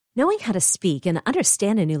Knowing how to speak and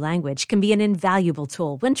understand a new language can be an invaluable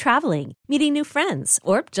tool when traveling, meeting new friends,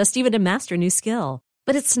 or just even to master a new skill.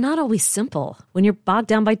 But it's not always simple when you're bogged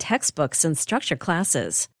down by textbooks and structured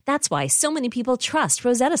classes. That's why so many people trust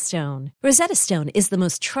Rosetta Stone. Rosetta Stone is the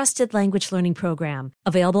most trusted language learning program,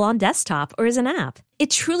 available on desktop or as an app. It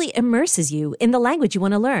truly immerses you in the language you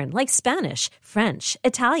want to learn, like Spanish, French,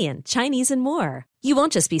 Italian, Chinese, and more. You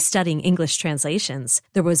won't just be studying English translations.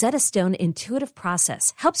 The Rosetta Stone intuitive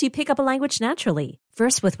process helps you pick up a language naturally,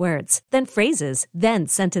 first with words, then phrases, then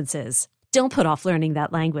sentences. Don't put off learning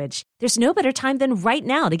that language. There's no better time than right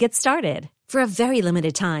now to get started. For a very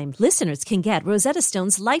limited time, listeners can get Rosetta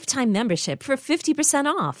Stone's lifetime membership for 50%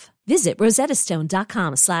 off. Visit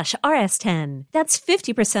rosettastone.com/rs10. That's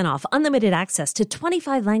 50% off unlimited access to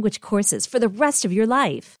 25 language courses for the rest of your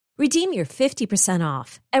life. Redeem your 50%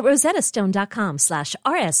 off at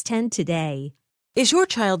rosettastone.com/rs10 today. Is your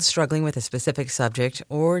child struggling with a specific subject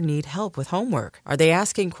or need help with homework? Are they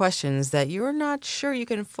asking questions that you're not sure you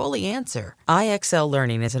can fully answer? IXL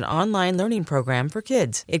Learning is an online learning program for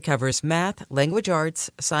kids. It covers math, language arts,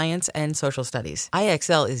 science, and social studies.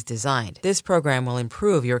 IXL is designed. This program will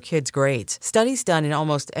improve your kids' grades. Studies done in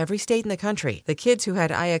almost every state in the country. The kids who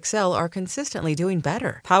had IXL are consistently doing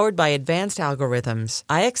better. Powered by advanced algorithms,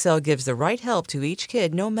 IXL gives the right help to each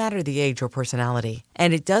kid no matter the age or personality.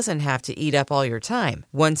 And it doesn't have to eat up all your time.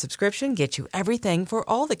 One subscription gets you everything for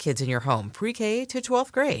all the kids in your home, pre-K to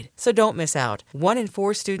 12th grade. So don't miss out. 1 in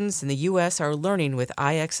 4 students in the U.S. are learning with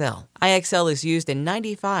IXL. IXL is used in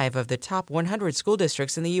 95 of the top 100 school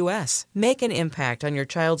districts in the U.S. Make an impact on your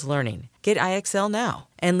child's learning. Get IXL now.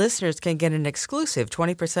 And listeners can get an exclusive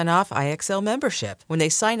 20% off IXL membership when they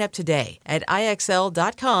sign up today at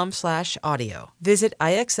IXL.com/audio. Visit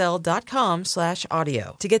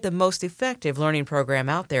IXL.com/audio to get the most effective learning program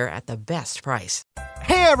out there at the best price.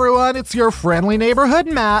 Hey everyone, it's your friendly neighborhood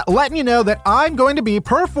Matt, letting you know that I'm going to be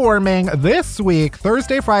performing this week,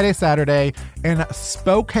 Thursday, Friday, Saturday, in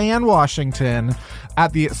Spokane, Washington,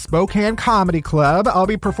 at the Spokane Comedy Club. I'll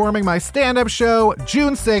be performing my stand-up show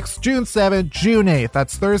June 6th, June 7th, June 8th.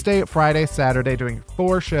 That's Thursday, Friday, Saturday, doing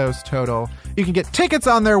 4 shows total. You can get tickets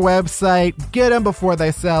on their website, get them before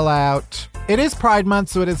they sell out. It is Pride Month,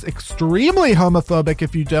 so it is extremely homophobic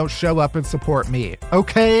if you don't show up and support me,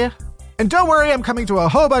 okay? And don't worry, I'm coming to a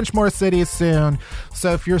whole bunch more cities soon,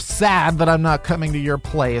 so if you're sad that I'm not coming to your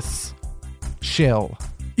place, chill.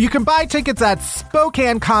 You can buy tickets at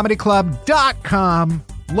SpokaneComedyClub.com.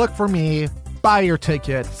 Look for me, buy your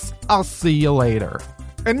tickets. I'll see you later.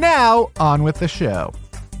 And now, on with the show.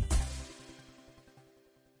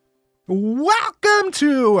 Welcome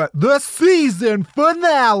to the season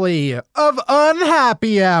finale of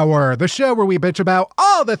Unhappy Hour, the show where we bitch about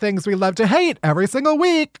all the things we love to hate every single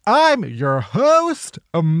week. I'm your host,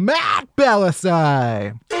 Matt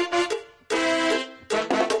Belisai.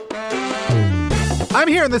 I'm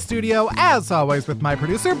here in the studio, as always, with my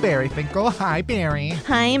producer, Barry Finkel. Hi, Barry.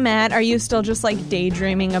 Hi, Matt. Are you still just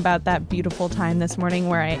daydreaming about that beautiful time this morning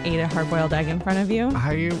where I ate a hard-boiled egg in front of you?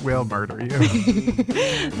 I will murder you.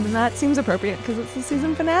 That seems appropriate because it's the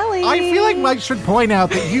season finale. I feel like Mike should point out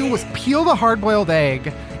that you peeled a hard-boiled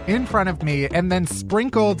egg in front of me and then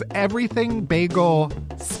sprinkled everything bagel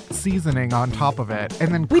seasoning on top of it.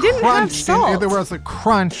 And then we didn't have salt. There was a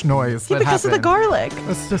crunch noise that because happened. Of the garlic.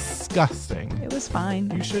 That's disgusting. It was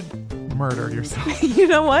fine. You should murder yourself. You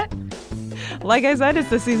know what? Like I said, it's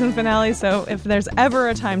the season finale, so if there's ever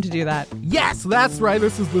a time to do that. Yes, that's right.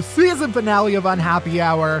 This is the season finale of Unhappy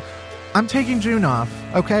Hour. I'm taking June off,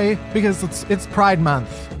 okay? Because it's Pride Month,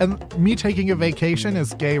 and me taking a vacation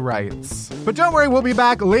is gay rights. But don't worry, we'll be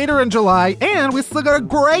back later in July, and we still got a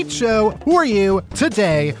great show for you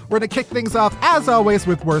today. We're going to kick things off, as always,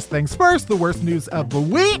 with Worst Things First, the worst news of the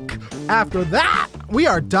week. After that, we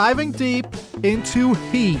are diving deep into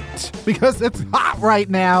heat, because it's hot right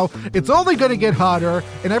now. It's only going to get hotter,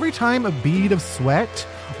 and every time a bead of sweat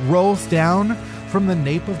rolls down from the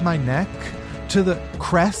nape of my neck to the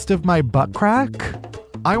crest of my butt crack,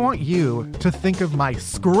 I want you to think of my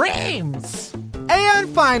screams. And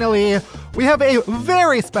finally, we have a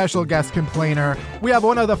very special guest complainer. We have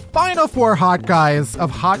one of the final 4 hot guys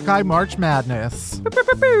of Hot Guy March Madness.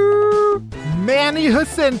 Manny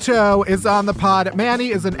Jacinto is on the pod.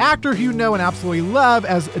 Manny is an actor who you know and absolutely love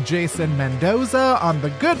as Jason Mendoza on The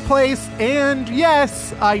Good Place. And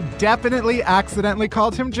yes, I definitely accidentally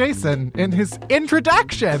called him Jason in his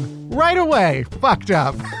introduction. Right away. Fucked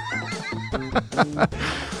up.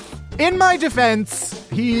 In my defense,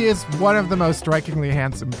 He is one of the most strikingly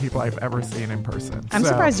handsome people I've ever seen in person. I'm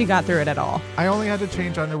surprised you got through it at all. I only had to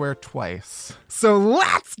change underwear twice. So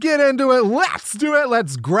let's get into it. Let's do it.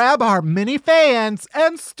 Let's grab our mini fans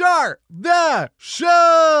and start the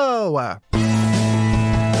show.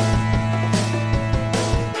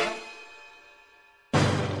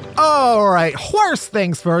 All right, worst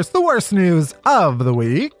things first. The worst news of the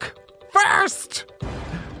week. First,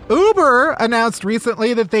 Uber announced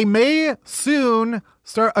recently that they may soon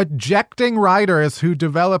start ejecting riders who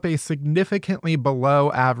develop a significantly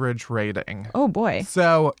below average rating. Oh, boy.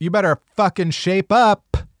 So you better fucking shape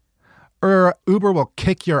up or Uber will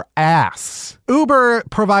kick your ass. Uber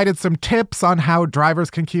provided some tips on how drivers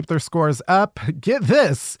can keep their scores up. Get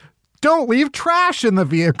this. Don't leave trash in the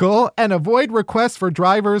vehicle and avoid requests for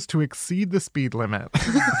drivers to exceed the speed limit.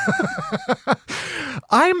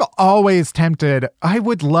 I'm always tempted. I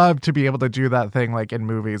would love to be able to do that thing like in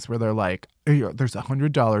movies where they're like, there's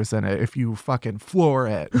 $100 in it if you fucking floor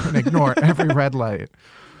it and ignore every red light.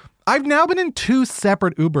 I've now been in 2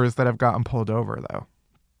 separate Ubers that have gotten pulled over, though.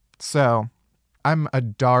 So I'm a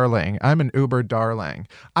darling. I'm an Uber darling.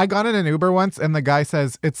 I got in an Uber once and the guy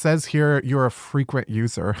says, it says here you're a frequent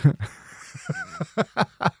user.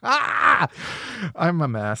 I'm a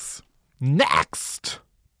mess. Next.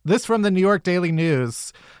 This from the New York Daily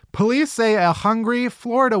News. Police say a hungry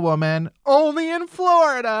Florida woman, only in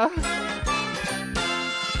Florida,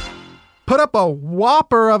 put up a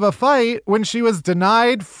whopper of a fight when she was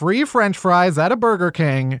denied free French fries at a Burger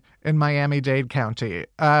King in Miami-Dade County.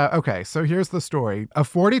 Okay, so here's the story. A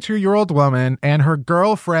 42-year-old woman and her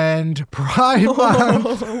girlfriend, Pride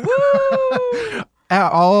Month.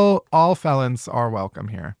 All felons are welcome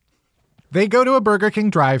here. They go to a Burger King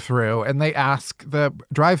drive-thru and they ask the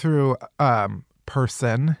drive-thru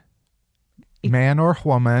person, man or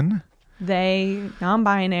woman, they,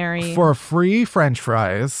 non-binary, for free French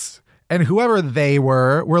fries. And whoever they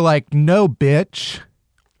were like, no, bitch.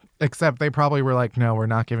 Except they probably were like, no, we're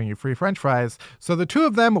not giving you free French fries. So the 2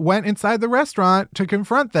 of them went inside the restaurant to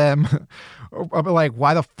confront them. Like,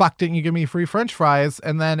 why the fuck didn't you give me free French fries?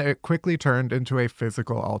 And then it quickly turned into a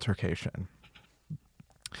physical altercation.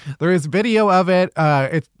 There is video of it.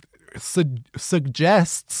 It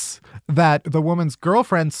suggests that the woman's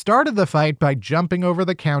girlfriend started the fight by jumping over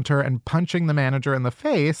the counter and punching the manager in the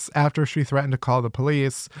face after she threatened to call the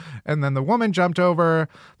police. And then the woman jumped over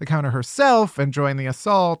the counter herself and joined the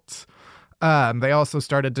assault. They also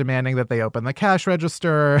started demanding that they open the cash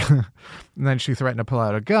register. And then she threatened to pull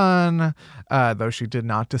out a gun, though she did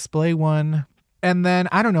not display one. And then,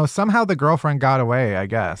 I don't know, somehow the girlfriend got away, I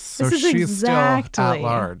guess. So this is she's exactly still at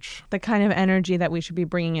large. The kind of energy that we should be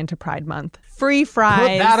bringing into Pride Month. Free fries.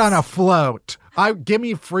 Put that on a float. Give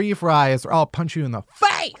me free fries or I'll punch you in the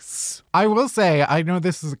face. I will say, I know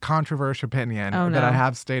this is a controversial opinion that I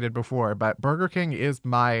have stated before, but Burger King is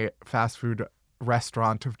my fast food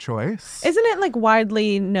restaurant of choice. Isn't it like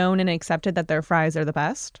widely known and accepted that their fries are the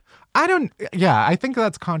best? I think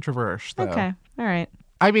that's controversial, though. Okay. All right.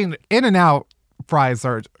 I mean, In-N-Out fries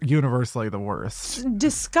are universally the worst.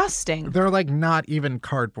 Disgusting. They're like not even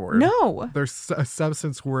cardboard. No. They're a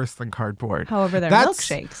substance worse than cardboard. However, they're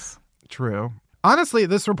milkshakes. True. Honestly,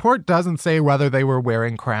 this report doesn't say whether they were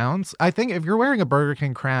wearing crowns. I think if you're wearing a Burger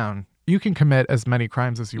King crown, you can commit as many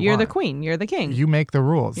crimes as you want. You're the queen. You're the king. You make the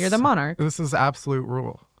rules. You're the monarch. This is absolute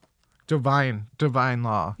rule. Divine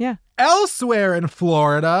law. Yeah. Elsewhere in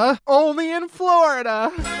Florida, only in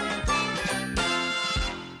Florida,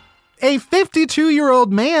 a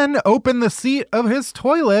 52-year-old man opened the seat of his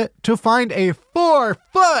toilet to find a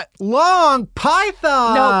 4-foot-long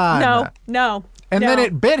python. No. And then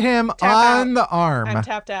it bit him on the arm. I'm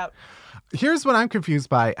tapped out. Here's what I'm confused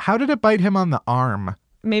by. How did it bite him on the arm?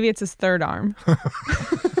 Maybe it's his third arm.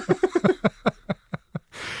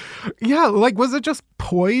 Yeah, like, was it just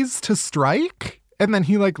poised to strike? And then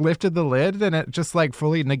he like lifted the lid and it just like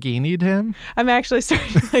fully Nagini'd him. I'm actually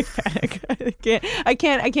starting to like panic. I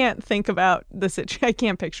can't think about the situation. I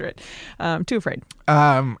can't picture it. I'm too afraid.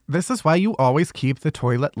 This is why you always keep the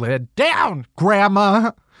toilet lid down,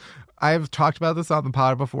 Grandma. I've talked about this on the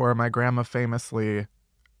pod before. My grandma famously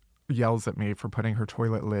yells at me for putting her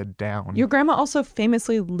toilet lid down. Your grandma also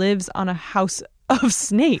famously lives on a house of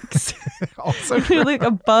snakes. Also true. Like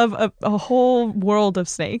above a whole world of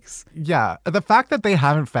snakes. Yeah. The fact that they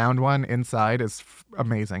haven't found one inside is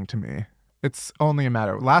amazing to me. It's only a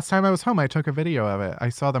matter. Last time I was home, I took a video of it. I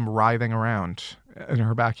saw them writhing around in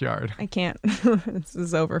her backyard. I can't. This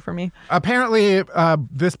is over for me. Apparently,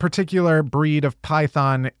 this particular breed of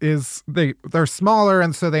python they're smaller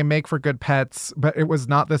and so they make for good pets, but it was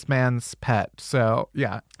not this man's pet. So,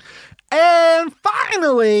 yeah. And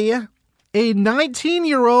finally, A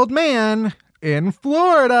 19-year-old man in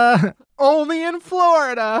Florida, only in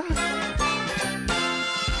Florida,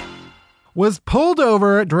 was pulled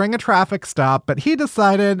over during a traffic stop, but he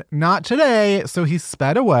decided not today, so he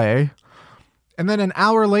sped away. And then an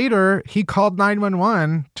hour later, he called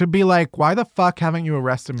 911 to be like, why the fuck haven't you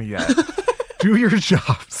arrested me yet? Do your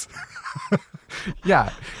jobs.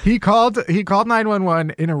 Yeah, he called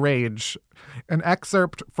 911 in a rage. An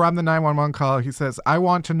excerpt from the 911 call, he says, I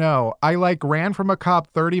want to know, I ran from a cop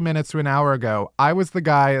 30 minutes to an hour ago. I was the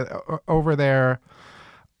guy over there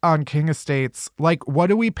on King Estates. What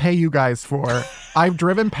do we pay you guys for? I've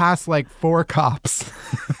driven past 4 cops.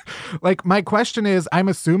 My question is, I'm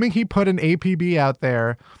assuming he put an APB out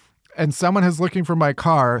there and someone is looking for my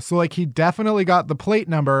car. So he definitely got the plate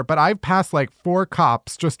number, but I've passed 4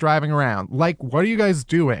 cops just driving around. What are you guys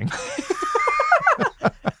doing?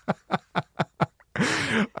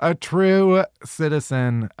 A true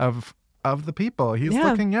citizen of the people. He's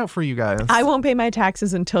looking out for you guys. I won't pay my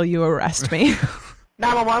taxes until you arrest me.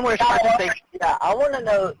 911, we're trying to think. Yeah, I want to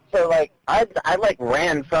know. So, I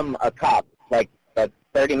ran from a cop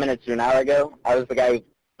 30 minutes to an hour ago. I was the guy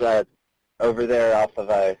over there off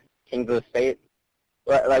of Kings Estate.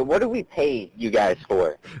 What do we pay you guys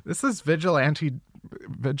for? This is vigilante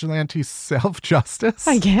self-justice,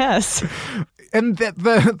 I guess. And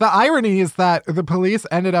the irony is that the police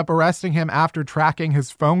ended up arresting him after tracking his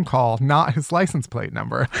phone call, not his license plate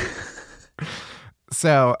number.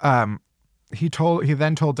 So he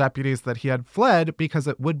then told deputies that he had fled because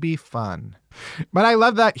it would be fun. But I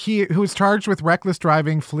love that he was charged with reckless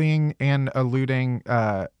driving, fleeing, and eluding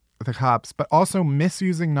the cops, but also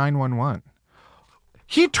misusing 911.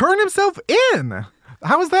 He turned himself in.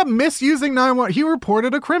 How is that misusing 911? He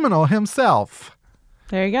reported a criminal himself.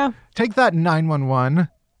 There you go. Take that, 911.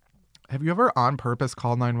 Have you ever on purpose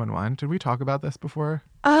called 911? Did we talk about this before?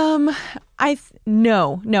 No. I've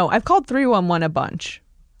called 311 a bunch.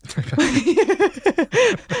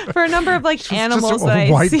 For a number of animals that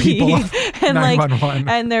I see, and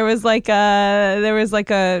and there was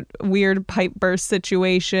a weird pipe burst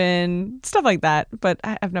situation, stuff like that. But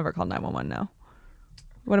I've never called 911. No.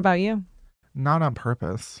 What about you? Not on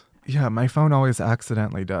purpose. Yeah, my phone always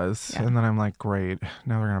accidentally does. Yeah. And then I'm like, great,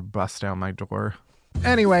 now they're going to bust down my door.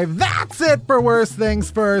 Anyway, that's it for Worst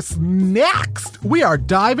Things First. Next, we are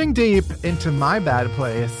diving deep into my bad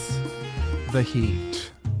place, the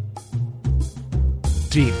heat.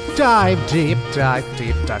 Deep dive, deep dive,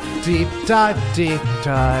 deep dive, deep dive, deep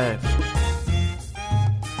dive.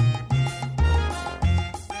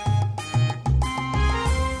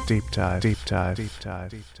 Deep dive, deep dive, deep dive,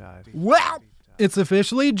 deep dive. Well, it's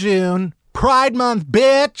officially June, Pride Month,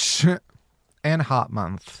 bitch, and Hot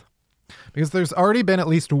Month. Because there's already been at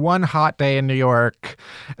least one hot day in New York,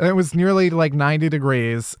 and it was nearly 90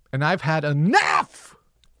 degrees, and I've had enough!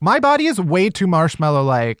 My body is way too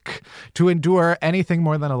marshmallow-like to endure anything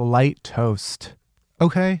more than a light toast.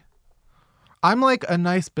 Okay? I'm like a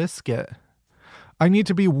nice biscuit. I need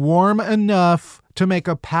to be warm enough to make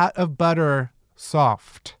a pat of butter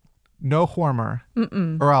soft. No warmer,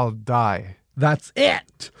 or I'll die. That's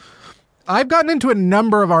it. I've gotten into a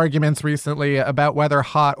number of arguments recently about whether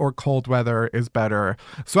hot or cold weather is better.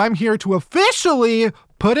 So I'm here to officially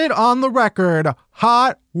put it on the record.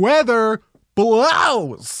 Hot weather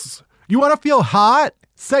blows. You want to feel hot?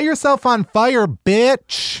 Set yourself on fire,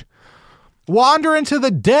 bitch. Wander into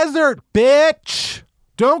the desert, bitch.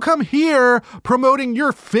 Don't come here promoting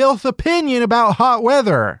your filth opinion about hot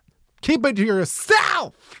weather. Keep it to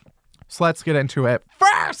yourself. So let's get into it.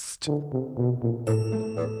 First,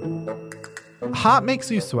 hot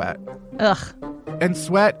makes you sweat. Ugh. And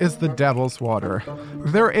sweat is the devil's water.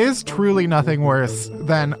 There is truly nothing worse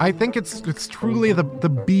than, I think it's truly the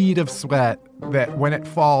bead of sweat that when it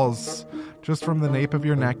falls just from the nape of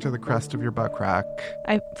your neck to the crest of your butt crack.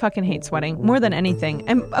 I fucking hate sweating more than anything.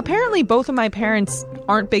 And apparently both of my parents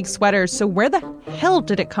aren't big sweaters, so where the hell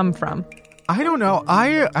did it come from? I don't know.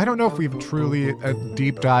 I don't know if we've truly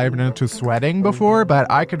deep dived into sweating before,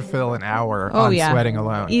 but I could fill an hour on sweating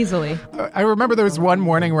alone. Easily. I remember there was one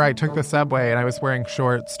morning where I took the subway and I was wearing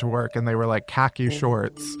shorts to work, and they were khaki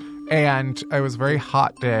shorts. And it was a very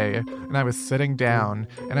hot day, and I was sitting down,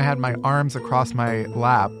 and I had my arms across my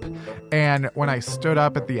lap. And when I stood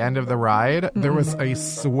up at the end of the ride, there was a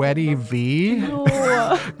sweaty V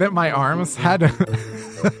that my arms had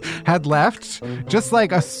left. Just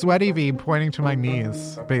like a sweaty V pointing to my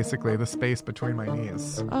knees, basically, the space between my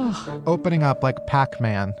knees. Opening up like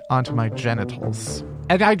Pac-Man onto my genitals.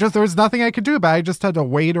 And there was nothing I could do about it. I just had to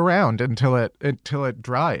wait around until it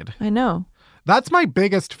dried. I know. That's my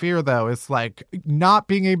biggest fear, though, is not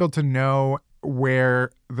being able to know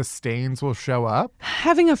where the stains will show up.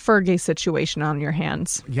 Having a Fergie situation on your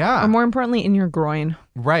hands. Yeah. Or more importantly, in your groin.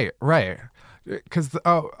 Right. Because,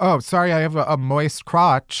 sorry, I have a moist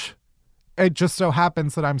crotch. It just so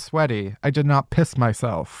happens that I'm sweaty. I did not piss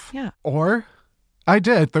myself. Yeah. Or I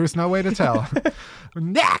did. There's no way to tell.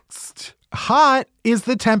 Next. Hot is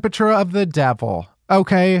the temperature of the devil.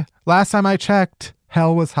 Okay. Last time I checked,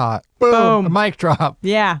 hell was hot. Boom. Mic drop.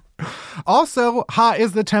 Yeah. Also, hot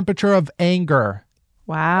is the temperature of anger.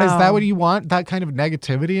 Wow. Is that what you want? That kind of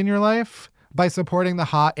negativity in your life? By supporting the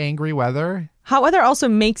hot, angry weather? Hot weather also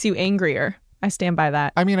makes you angrier. I stand by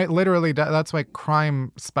that. I mean, it literally does. That's why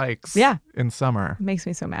crime spikes in summer. It makes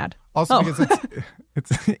me so mad. Also because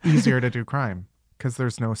it's easier to do crime because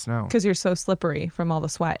there's no snow. Because you're so slippery from all the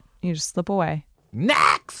sweat. You just slip away.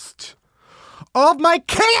 Next! All of my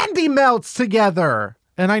candy melts together!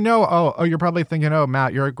 And I know, you're probably thinking,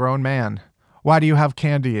 Matt, you're a grown man. Why do you have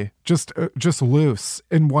candy just loose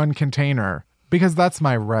in one container? Because that's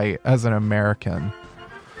my right as an American.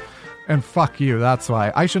 And fuck you, that's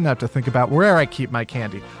why. I shouldn't have to think about where I keep my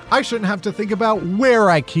candy. I shouldn't have to think about where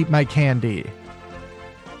I keep my candy.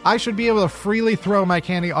 I should be able to freely throw my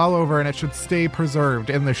candy all over and it should stay preserved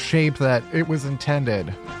in the shape that it was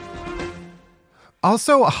intended.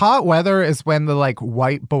 Also, hot weather is when the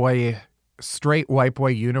straight white boy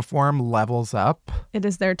uniform levels up. It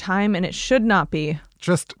is their time and it should not be.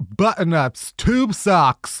 Just button-ups, tube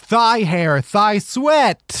socks, thigh hair, thigh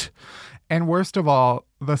sweat. And worst of all,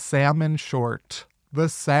 the salmon short. The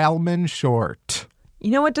salmon short.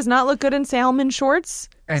 You know what does not look good in salmon shorts?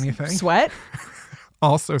 Anything. Sweat.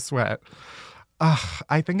 Also sweat.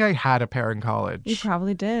 I think I had a pair in college. You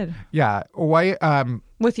probably did. Yeah. White.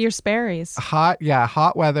 With your Sperry's. Hot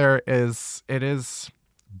weather is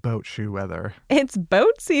boat shoe weather. It's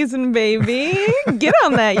boat season, baby. Get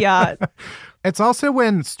on that yacht. It's also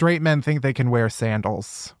when straight men think they can wear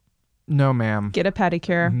sandals. No, ma'am. Get a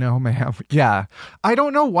pedicure. No, ma'am. Yeah. I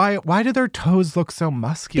don't know why. Why do their toes look so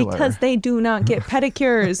muscular? Because they do not get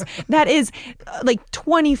pedicures. That is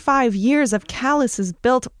 25 years of calluses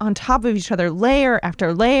built on top of each other, layer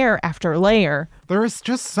after layer after layer. There's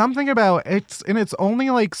just something about it, and it's only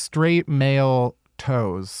straight male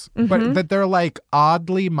toes, but that they're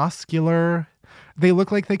oddly muscular. They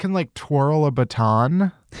look like they can twirl a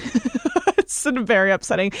baton. It's very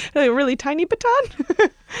upsetting. A really tiny baton?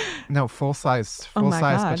 No, full size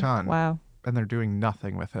baton. Wow. And they're doing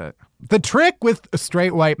nothing with it. The trick with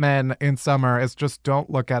straight white men in summer is just don't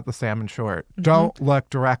look at the salmon short. Don't look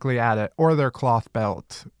directly at it or their cloth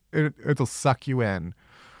belt. It'll suck you in.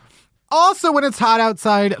 Also, when it's hot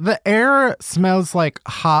outside, the air smells like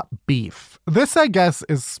hot beef. This, I guess,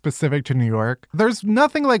 is specific to New York. There's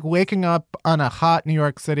nothing like waking up on a hot New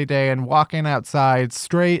York City day and walking outside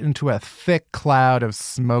straight into a thick cloud of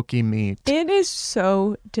smoky meat. It is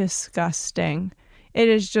so disgusting. It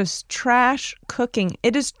is just trash cooking.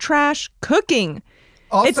 It is trash cooking.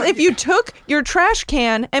 Also, it's if you took your trash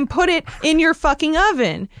can and put it in your fucking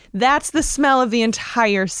oven. That's the smell of the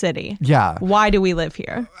entire city. Yeah. Why do we live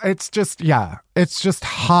here? It's just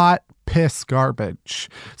hot piss garbage.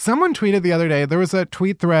 Someone tweeted the other day, there was a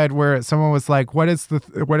tweet thread where someone was like, what is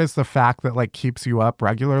the fact that keeps you up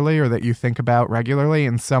regularly or that you think about regularly?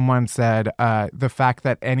 And someone said, the fact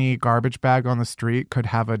that any garbage bag on the street could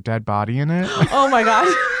have a dead body in it. Oh my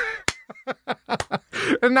God.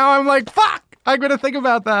 And now I'm like, fuck! I'm going to think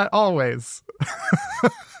about that always.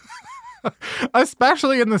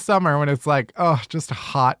 Especially in the summer when it's just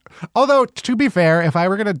hot. Although, to be fair, if I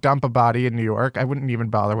were going to dump a body in New York, I wouldn't even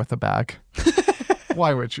bother with a bag.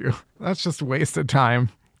 Why would you? That's just wasted time.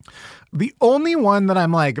 The only one that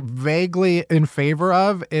I'm vaguely in favor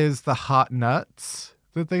of is the hot nuts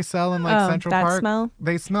that they sell in Central Park. Smell?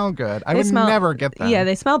 They smell good. I would never get them. Yeah,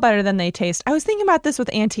 they smell better than they taste. I was thinking about this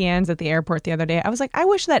with Auntie Anne's at the airport the other day. I was like, I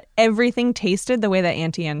wish that everything tasted the way that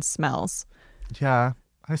Auntie Anne's smells. Yeah.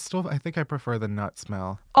 I think I prefer the nut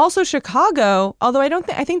smell. Also Chicago, although I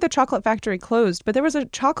think the chocolate factory closed, but there was a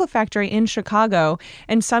chocolate factory in Chicago,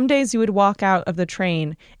 and some days you would walk out of the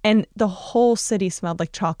train and the whole city smelled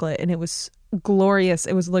like chocolate, and it was glorious.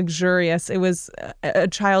 It was luxurious. It was a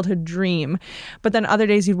childhood dream. But then other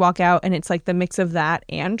days you'd walk out and it's the mix of that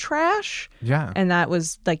and trash. Yeah. And that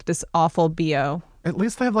was this awful BO. At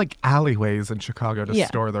least they have alleyways in Chicago to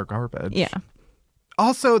store their garbage. Yeah.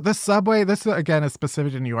 Also, the subway, this again is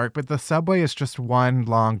specific to New York, but the subway is just one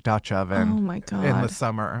long Dutch oven. Oh my God. In the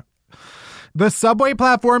summer. The subway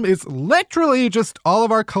platform is literally just all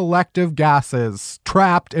of our collective gases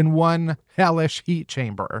trapped in one hellish heat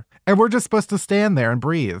chamber. And we're just supposed to stand there and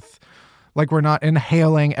breathe. Like we're not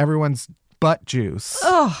inhaling everyone's butt juice.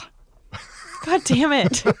 Oh, God damn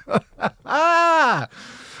it.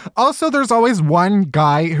 Also, there's always one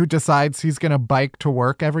guy who decides he's going to bike to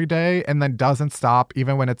work every day and then doesn't stop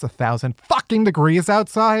even when it's 1,000 fucking degrees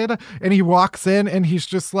outside. And he walks in and he's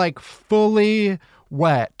just like fully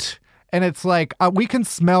wet. And it's like, we can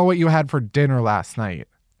smell what you had for dinner last night.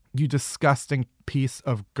 You disgusting piece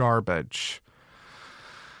of garbage.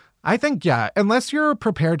 I think, yeah, unless you're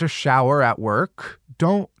prepared to shower at work,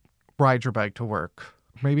 don't ride your bike to work.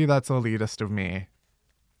 Maybe that's elitist of me.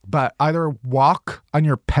 But either walk on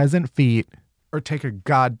your peasant feet or take a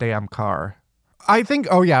goddamn car. I think,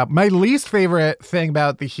 oh yeah, my least favorite thing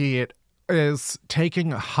about the heat is taking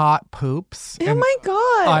hot poops in my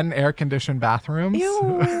God. unair-conditioned bathrooms.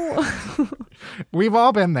 Ew. We've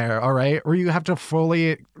all been there, all right? Where you have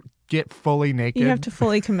to get fully naked. You have to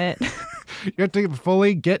fully commit. You have to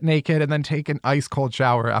fully get naked and then take an ice cold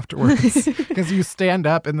shower afterwards. Because you stand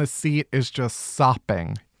up and the seat is just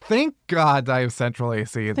sopping. Thank God I have central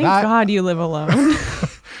AC. Thank God you live alone.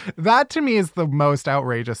 That to me is the most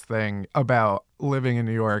outrageous thing about living in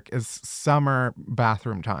New York is summer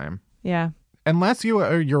bathroom time. Yeah. Unless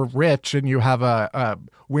you're rich and you have a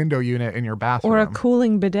window unit in your bathroom. Or a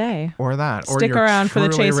cooling bidet. Or that. Stick around for the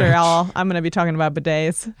chaser, y'all. I'm going to be talking about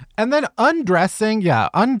bidets. And then undressing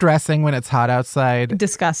when it's hot outside.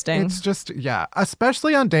 Disgusting. It's just,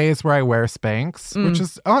 especially on days where I wear Spanx, which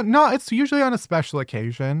is, it's usually on a special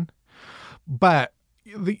occasion. But,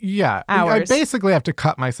 I basically have to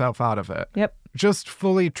cut myself out of it. Yep. Just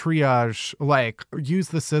fully triage, like use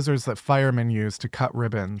the scissors that firemen use to cut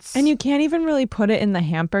ribbons. And you can't even really put it in the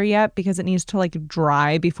hamper yet because it needs to like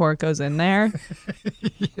dry before it goes in there.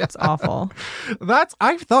 It's awful.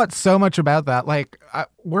 I've thought so much about that. Like,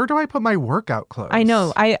 where do I put my workout clothes? I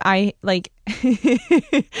know. I like,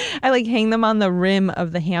 I like hang them on the rim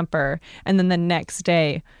of the hamper and then the next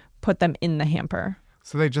day put them in the hamper.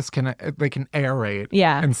 So they just can aerate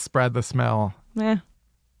and spread the smell. Yeah.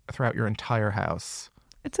 Throughout your entire house.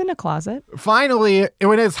 It's in a closet. Finally,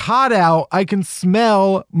 when it's hot out, I can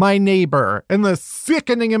smell my neighbor and the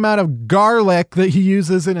sickening amount of garlic that he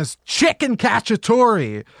uses in his chicken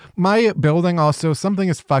cacciatore. My building also, something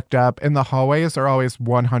is fucked up and the hallways are always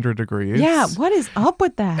 100 degrees. Yeah, what is up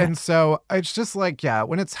with that? And so it's just like,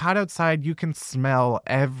 when it's hot outside, you can smell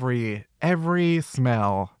every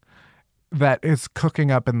smell that is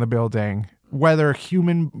cooking up in the building, whether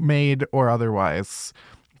human-made or otherwise.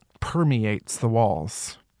 Permeates the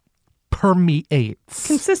walls. Permeates.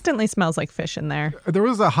 Consistently smells like fish in there. There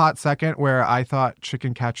was a hot second where I thought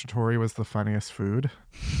chicken cacciatore was the funniest food,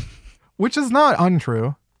 which is not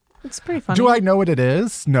untrue. It's pretty funny. Do I know what it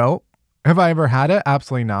is? No. Have I ever had it?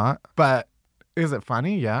 Absolutely not. But is it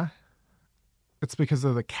funny? Yeah. It's because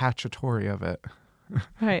of the cacciatore of it.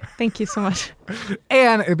 All right. Thank you so much.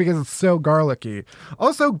 And because it's so garlicky.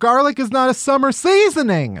 Also, garlic is not a summer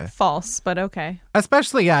seasoning. False, but okay.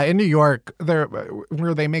 Especially, in New York,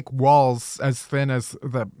 where they make walls as thin as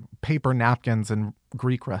the paper napkins in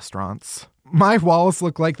Greek restaurants. My walls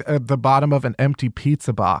look like the bottom of an empty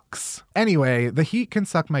pizza box. Anyway, the heat can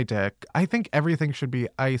suck my dick. I think everything should be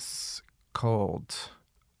ice cold.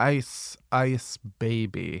 Ice,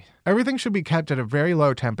 baby. Everything should be kept at a very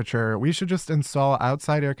low temperature. We should just install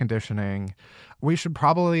outside air conditioning. We should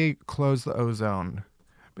probably close the ozone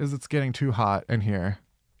because it's getting too hot in here.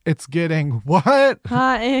 It's getting what?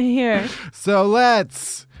 Hot in here. So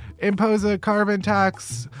let's impose a carbon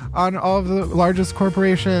tax on all of the largest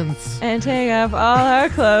corporations. And take off all our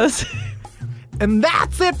clothes. And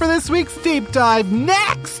that's it for this week's Deep Dive.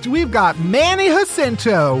 Next, we've got Manny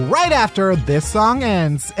Jacinto right after this song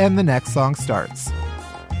ends and the next song starts.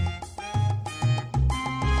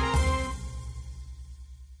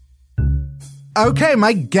 Okay,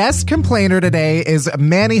 my guest complainer today is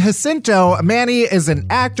Manny Jacinto. Manny is an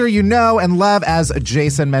actor you know and love as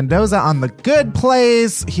Jason Mendoza on The Good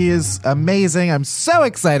Place. He is amazing. I'm so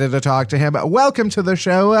excited to talk to him. Welcome to the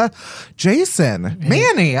show, Jason.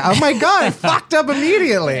 Manny, oh my God, I fucked up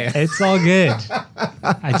immediately. It's all good.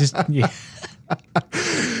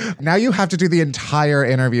 Now you have to do the entire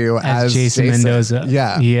interview as Jason Mendoza.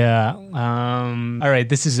 Yeah. All right.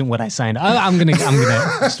 This isn't what I signed. I'm gonna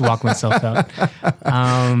just walk myself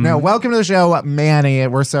out. No, welcome to the show, Manny.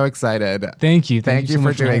 We're so excited. Thank you. Thank you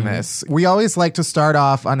for doing this. We always like to start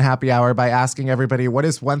off on Happy Hour by asking everybody, what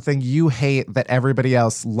is one thing you hate that everybody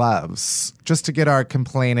else loves? Just to get our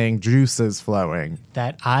complaining juices flowing.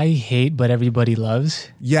 That I hate, but everybody loves?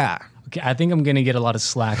 Yeah. Okay, I think I'm going to get a lot of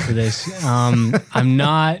slack for this. I'm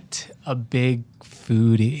not a big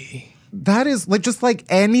foodie. That is just like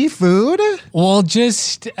any food? Well,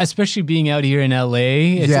 just especially being out here in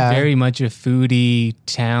LA, it's very much a foodie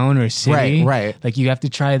town or city. Right. Like you have to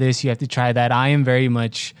try this, you have to try that. I am very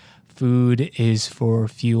much food is for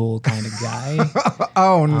fuel kind of guy.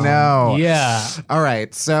 Oh, no. Yeah. All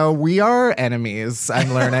right. So we are enemies,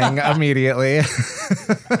 I'm learning immediately.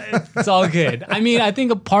 It's all good. I mean, I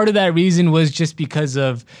think a part of that reason was just because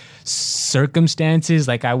of circumstances.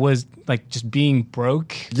 Like I was like just being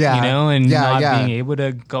broke, and not being able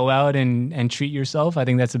to go out and treat yourself. I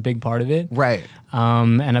think that's a big part of it. Right.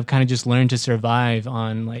 And I've kind of just learned to survive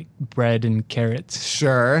on like bread and carrots.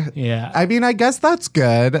 Sure. Yeah. I mean, I guess that's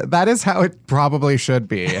good. That is how it probably should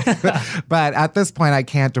be. But at this point, I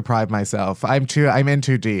can't deprive myself. I'm in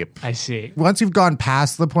too deep. I see. Once you've gone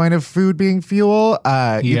past the point of food being fuel,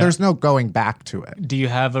 there's no going back to it. Do you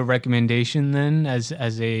have a recommendation then as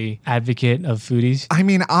a advocate of foodies? I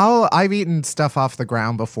mean, I've eaten stuff off the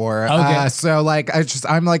ground before. Okay. So like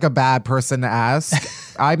I'm like a bad person to ask.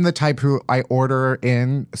 I'm the type who I order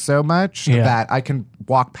in so much that I can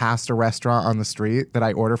walk past a restaurant on the street that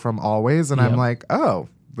I order from always, and I'm like, oh,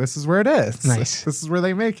 this is where it is. Nice. This is where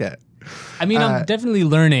they make it. I mean, I'm definitely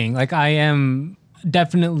learning. Like I am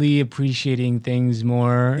definitely appreciating things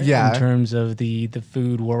more in terms of the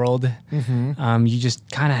food world. Mm-hmm. You just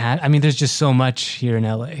kind of I mean, there's just so much here in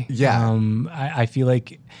LA. Yeah. I feel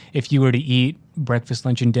like if you were to eat breakfast,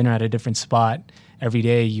 lunch, and dinner at a different spot every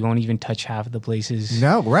day, you won't even touch half of the places.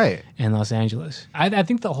 No, right. In Los Angeles. I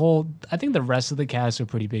think the rest of the cast are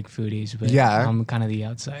pretty big foodies, but I'm kind of the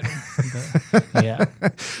outsider. But, yeah.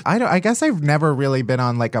 I guess I've never really been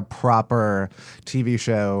on like a proper TV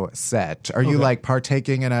show set. Are you like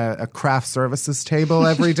partaking in a craft services table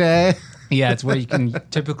every day? Yeah, it's where you can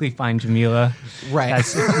typically find Jamila. Right.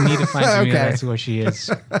 If you need to find Jamila, that's where she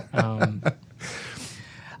is.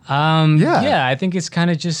 I think it's kind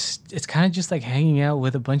of just like hanging out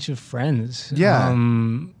with a bunch of friends. Yeah.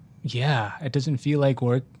 It doesn't feel like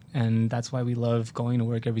work, and that's why we love going to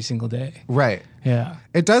work every single day. Right. Yeah.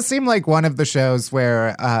 It does seem like one of the shows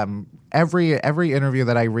where every interview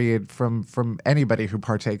that I read from anybody who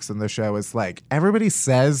partakes in the show is like, everybody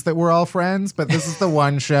says that we're all friends, but this is the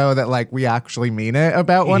one show that like we actually mean it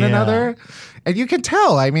about one another. And you can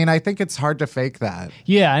tell. I mean, I think it's hard to fake that.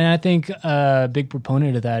 Yeah, and I think a big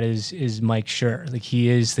proponent of that is Mike Schur. Like he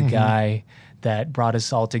is the guy that brought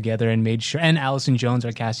us all together and made sure. And Allison Jones,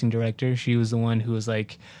 our casting director, she was the one who was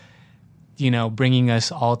like, bringing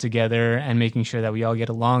us all together and making sure that we all get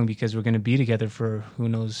along, because we're going to be together for who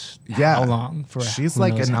knows how long. She's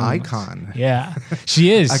like an icon. Yeah,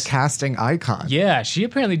 she is. A casting icon. Yeah, she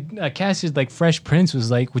apparently casted like Fresh Prince,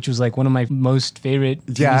 which was like one of my most favorite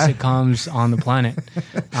TV sitcoms on the planet.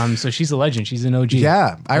 So she's a legend. She's an OG.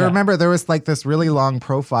 Yeah, I remember there was like this really long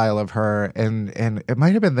profile of her, and it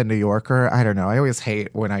might have been the New Yorker. I don't know. I always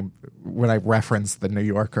hate when I reference the New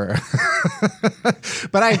Yorker,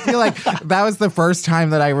 but I feel like that was the first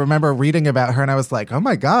time that I remember reading about her, and I was like, oh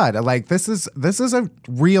my God, like this is a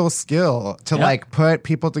real skill to like put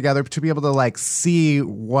people together, to be able to like see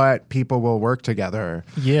what people will work together.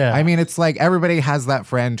 Yeah. I mean, it's like everybody has that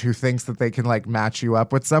friend who thinks that they can like match you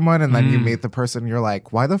up with someone, and then you meet the person, you're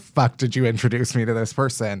like, why the fuck did you introduce me to this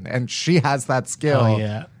person? And she has that skill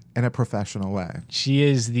in a professional way. She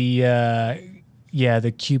is the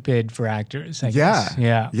Cupid for actors, I guess.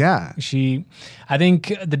 Yeah. I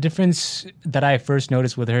think the difference that I first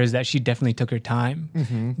noticed with her is that she definitely took her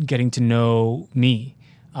time getting to know me.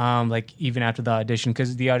 Like even after the audition,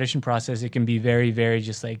 because the audition process, it can be very, very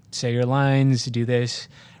just like say your lines, do this,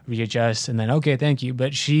 readjust, and then okay, thank you.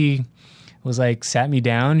 But she was like, sat me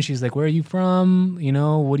down. She's like, where are you from?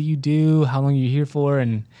 What do you do? How long are you here for?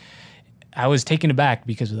 And I was taken aback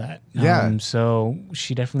because of that. Yeah. So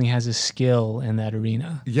she definitely has a skill in that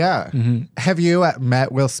arena. Yeah. Mm-hmm. Have you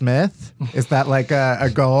met Will Smith? Is that like a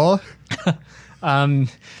goal?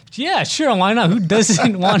 Yeah, sure. Why not? Who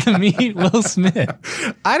doesn't want to meet Will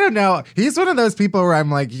Smith? I don't know. He's one of those people where I'm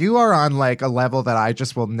like, you are on like a level that I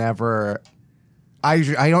just will never.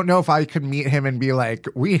 I don't know if I could meet him and be like,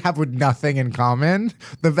 we have nothing in common.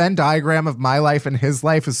 The Venn diagram of my life and his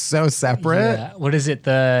life is so separate. Yeah. What is it?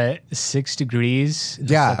 The 6 degrees of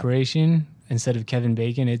separation? Instead of Kevin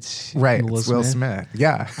Bacon, it's Will Smith.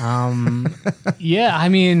 Yeah. Yeah. I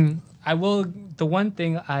mean, the one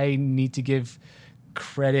thing I need to give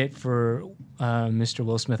credit for Mr.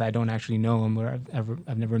 Will Smith, I don't actually know him, or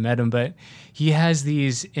I've never met him, but he has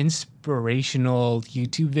these inspirational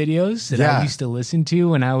YouTube videos that I used to listen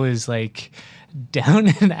to when I was like down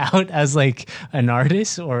and out as like an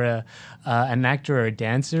artist or an actor or a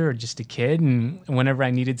dancer or just a kid, and whenever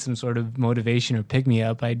I needed some sort of motivation or pick me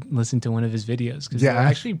up, I'd listen to one of his videos because they're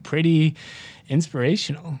actually pretty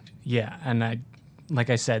inspirational. Yeah, and like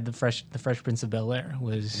I said, the Fresh Prince of Bel-Air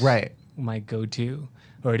was my go-to,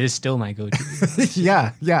 or it is still my go-to.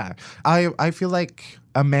 Yeah. I feel like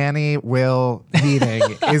a Manny Will meeting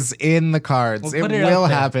is in the cards. It will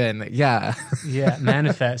happen. Yeah. Yeah,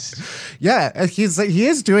 manifest. Yeah, he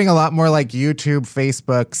is doing a lot more like YouTube,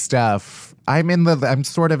 Facebook stuff. I'm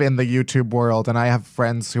sort of in the YouTube world, and I have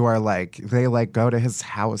friends who are like, they like go to his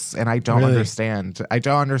house, and I don't understand. I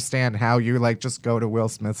don't understand how you like just go to Will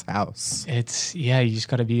Smith's house. You just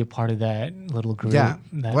got to be a part of that little group. Yeah.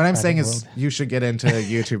 What I'm saying is you should get into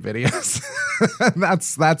YouTube videos.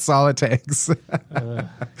 That's all it takes.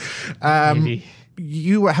 Maybe.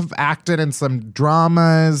 You have acted in some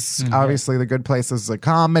dramas. Mm-hmm. Obviously, The Good Place is a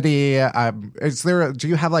comedy. Do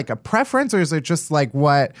you have like a preference, or is it just like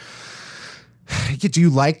what? Do you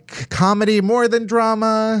like comedy more than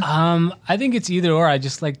drama? I think it's either or. I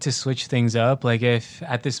just like to switch things up. Like if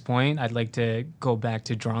at this point I'd like to go back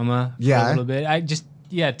to drama for a little bit.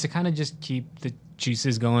 To kind of just keep the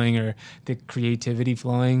juices going or the creativity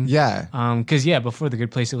flowing. Yeah. Because before The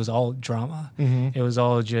Good Place it was all drama. Mm-hmm. It was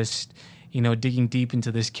all just digging deep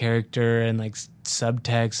into this character and like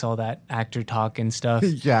subtext, all that actor talk and stuff.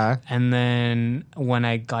 Yeah. And then when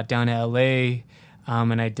I got down to LA.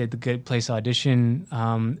 And I did The Good Place audition,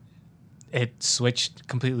 it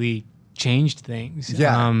completely changed things.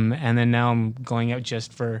 Yeah. And then now I'm going out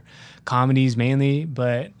just for comedies mainly.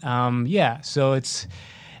 But so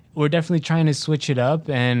we're definitely trying to switch it up,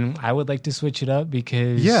 and I would like to switch it up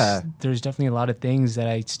because there's definitely a lot of things that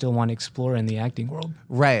I still want to explore in the acting world.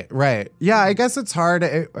 Right. Yeah, I guess it's hard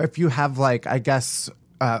if you have like, I guess,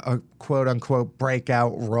 a quote unquote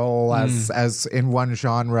breakout role as in one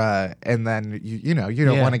genre, and then you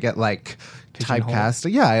don't want to get like typecast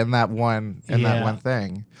in that one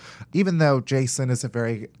thing. Even though Jason is a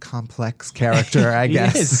very complex character, I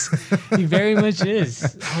guess. He very much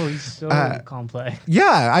is. Oh, he's so complex.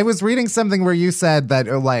 Yeah, I was reading something where you said that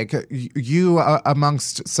like you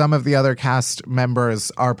amongst some of the other cast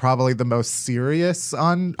members are probably the most serious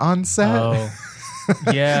on set. Oh.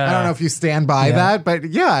 Yeah. I don't know if you stand by that, but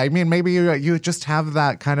I mean, maybe you just have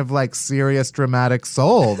that kind of like serious, dramatic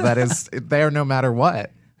soul that is there no matter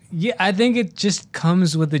what. Yeah, I think it just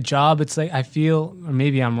comes with the job. It's like I feel, or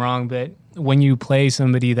maybe I'm wrong, but when you play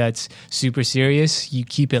somebody that's super serious, you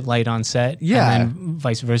keep it light on set. Yeah. And then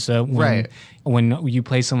vice versa. When you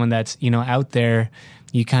play someone that's, out there,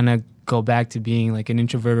 you kind of go back to being like an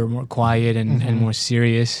introvert or more quiet and more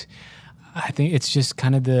serious. I think it's just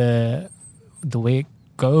kind of the way it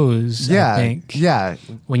goes, I think. Yeah.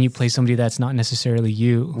 When you play somebody that's not necessarily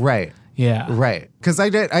you. Right. Yeah. Right. Because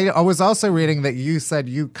I was also reading that you said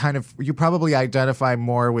you probably identify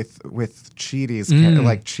more with Chidi's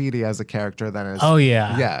like Chidi as a character than as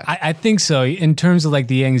yeah. I think so. In terms of like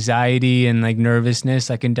the anxiety and like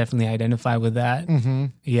nervousness, I can definitely identify with that. Mm-hmm.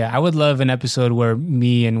 Yeah, I would love an episode where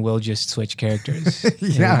me and Will just switch charactures.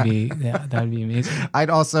 That would be amazing.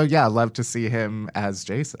 I'd also love to see him as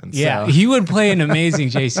Jason. Yeah, he would play an amazing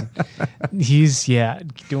Jason. He's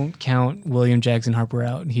don't count William Jackson Harper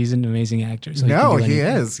out. He's an amazing actor. So no, he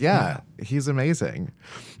is. Yeah, he's amazing.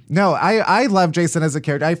 No, I love Jason as a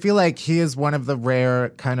character. I feel like he is one of the rare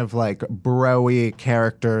kind of like bro-y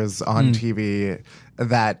characters on TV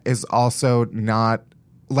that is also not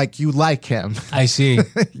like you like him. I see.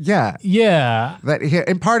 Yeah.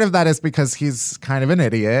 And part of that is because he's kind of an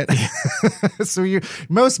idiot. So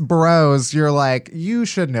most bros, you're like, you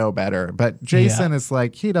should know better. But Jason is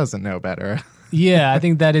like, he doesn't know better. Yeah, I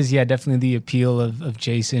think that is definitely the appeal of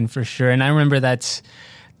Jason for sure. And I remember that's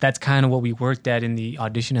kind of what we worked at in the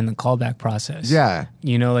audition and the callback process. Yeah.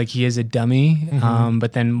 Like he is a dummy,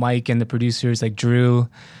 but then Mike and the producers like Drew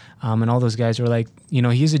and all those guys were like,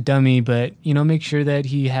 he is a dummy, but, make sure that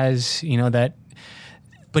he has, that,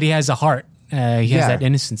 but he has a heart. He has that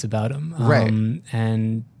innocence about him. Right.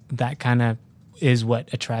 And that kind of is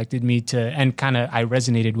what attracted me to, and kind of I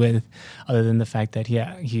resonated with, other than the fact that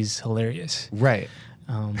he's hilarious. Right.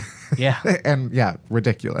 And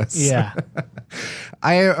ridiculous. Yeah.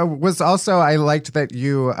 I liked that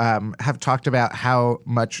you have talked about how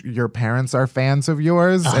much your parents are fans of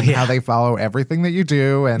yours and how they follow everything that you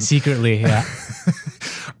do, and secretly, yeah.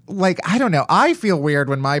 Like, I don't know. I feel weird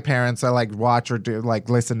when my parents are like watch or do like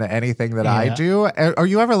listen to anything that I do. Are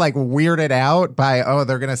you ever like weirded out by,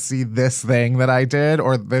 they're going to see this thing that I did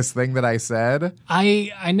or this thing that I said?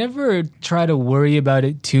 I never try to worry about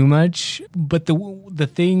it too much, but the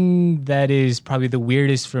thing that is probably the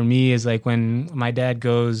weirdest for me is like when my dad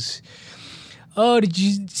goes, "Oh, did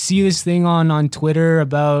you see this thing on Twitter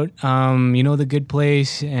about The Good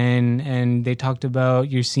Place and they talked about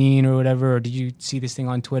your scene or whatever, or did you see this thing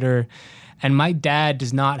on Twitter?" And my dad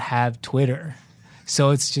does not have Twitter.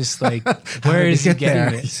 So it's just like, where is he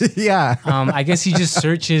getting this? Yeah. I guess he just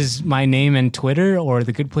searches my name and Twitter or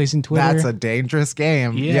the good place in Twitter. That's a dangerous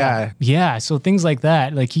game. Yeah. Yeah. So things like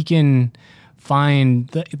that. Like he can find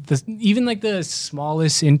the even like the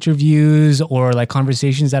smallest interviews or like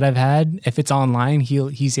conversations that I've had. If it's online,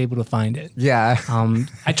 he's able to find it. Yeah.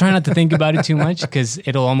 I try not to think about it too much because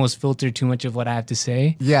it'll almost filter too much of what I have to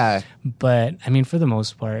say. Yeah. But I mean, for the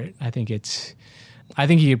most part, I think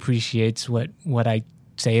he appreciates what I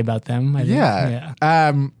say about them. I think.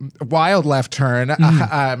 Yeah. Wild left turn.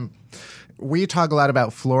 We talk a lot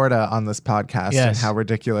about Florida on this podcast and how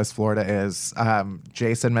ridiculous Florida is.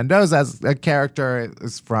 Jason Mendoza, as a character,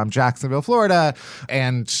 is from Jacksonville, Florida,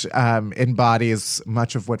 and embodies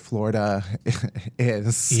much of what Florida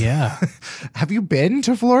is. Yeah. Have you been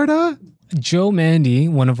to Florida? Joe Mandy,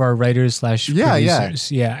 one of our writers /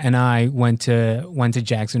 producers, and I went to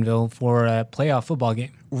Jacksonville for a playoff football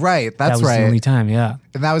game. Right, that was right. the only time, yeah.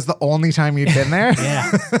 And that was the only time you'd been there?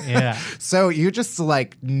 Yeah. So you just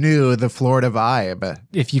like knew the Florida vibe.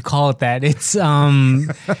 If you call it that. It's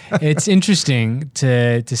interesting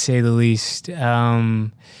to say the least. Yeah,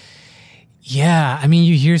 I mean,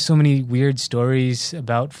 you hear so many weird stories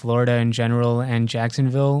about Florida in general and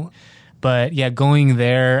Jacksonville. But yeah, going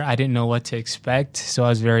there, I didn't know what to expect, so I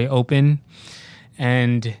was very open.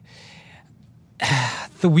 And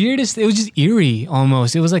the weirdest, it was just eerie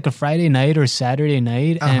almost. It was like a Friday night or Saturday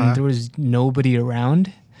night, and there was nobody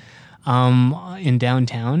around in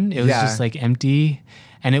downtown. It was just like empty.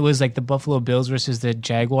 And it was like the Buffalo Bills versus the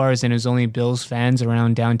Jaguars, and it was only Bills fans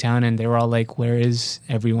around downtown, and they were all like, where is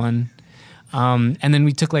everyone? And then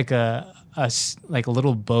we took like a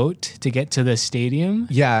little boat to get to the stadium.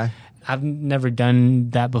 Yeah. I've never done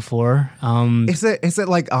that before. Is it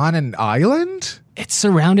like on an island? It's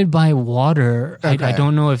surrounded by water. Okay. I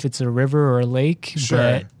don't know if it's a river or a lake. Sure.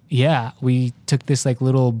 But yeah, we took this like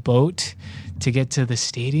little boat to get to the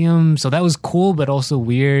stadium. So that was cool, but also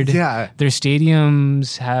weird. Yeah. Their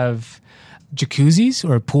stadiums have jacuzzis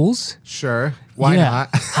or pools. Sure. Why not?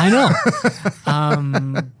 I know.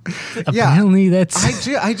 Apparently that's...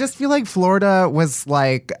 I just feel like Florida was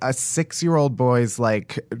like a 6-year-old boy's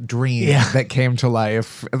like dream that came to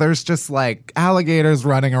life. There's just like alligators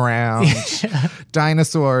running around,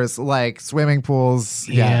 dinosaurs, like swimming pools.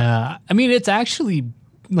 Yeah. I mean, it's actually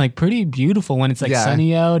like pretty beautiful when it's like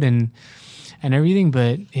sunny out and everything,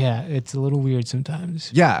 but yeah, it's a little weird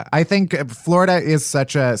sometimes. Yeah, I think Florida is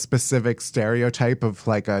such a specific stereotype of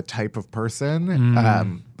like a type of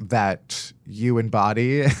person that you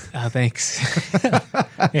embody. Oh, thanks.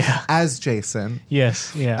 As Jason.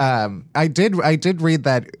 Yes, yeah. I did read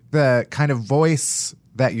that the kind of voice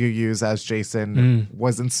that you use as Jason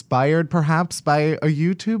was inspired perhaps by a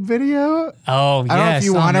YouTube video. Oh, yes. I don't know if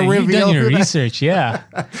you want to reveal. You've done your research, yeah.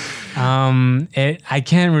 I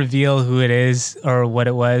can't reveal who it is or what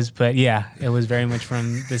it was, but yeah, it was very much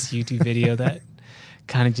from this YouTube video that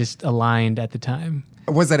kind of just aligned at the time.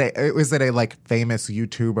 Was it a like famous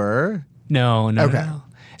YouTuber? No. Okay. No.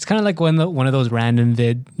 It's kind of like one of those random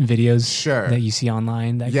videos that you see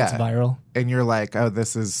online that gets viral. And you're like, oh,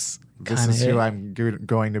 this is who I'm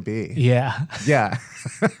going to be. Yeah. Yeah.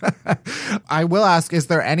 I will ask, is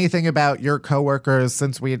there anything about your coworkers,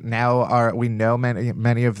 since we know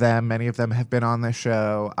many of them have been on the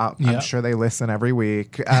show. I'm sure they listen every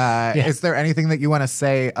week. Is there anything that you want to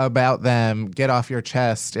say about them, get off your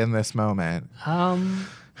chest in this moment?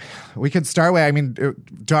 We could start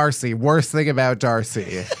with, Darcy, worst thing about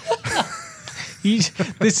Darcy.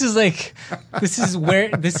 This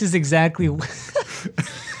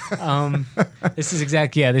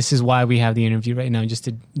is why we have the interview right now, just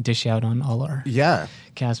to dish out on all our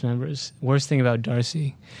cast members. Worst thing about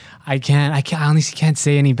Darcy. I honestly can't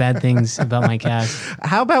say any bad things about my cast.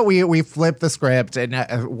 How about we flip the script,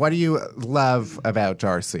 and what do you love about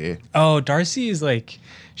Darcy? Oh, Darcy is like,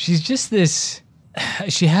 she's just this...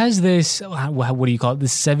 She has this, what do you call it?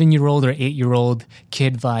 This 7-year-old or 8-year-old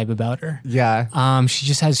kid vibe about her. Yeah. She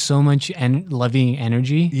just has so much loving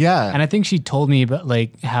energy. Yeah. And I think she told me about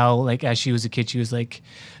like how like as she was a kid, she was like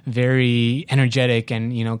very energetic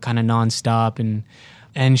and, kind of nonstop.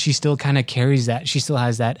 And she still kind of carries that. She still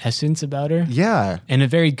has that essence about her. Yeah. In a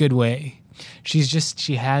very good way. She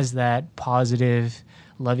has that positive,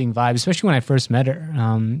 loving vibe, especially when I first met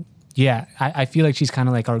her. Yeah, I feel like she's kind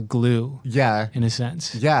of like our glue. Yeah. In a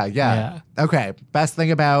sense. Yeah. Okay. Best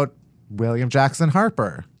thing about William Jackson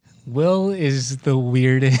Harper. Will is the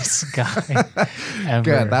weirdest guy ever.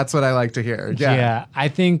 Good. That's what I like to hear. Yeah. I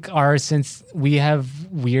think we have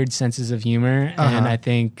weird senses of humor, and I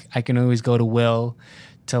think I can always go to Will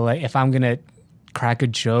to like, if I'm going to crack a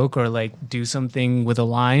joke or like do something with a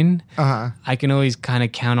line, I can always kind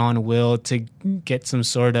of count on Will to get some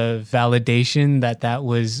sort of validation that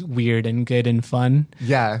was weird and good and fun.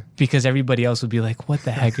 Yeah. Because everybody else would be like, what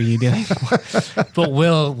the heck are you doing? But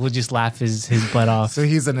Will just laugh his butt off. So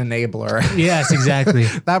he's an enabler. Yes, exactly.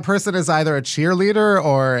 That person is either a cheerleader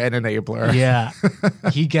or an enabler. Yeah.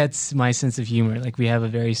 He gets my sense of humor. Like we have a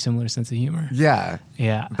very similar sense of humor. Yeah.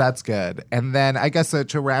 Yeah. That's good. And then I guess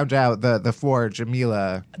to round out the four,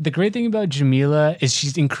 Jamila. The great thing about Jamila is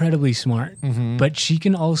she's incredibly smart, but she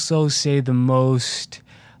can also say the most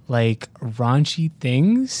like raunchy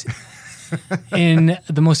things in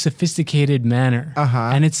the most sophisticated manner.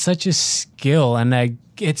 And it's such a skill, and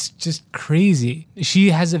it's just crazy. She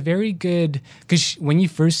has a very good, because when you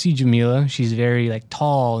first see Jamila, she's very like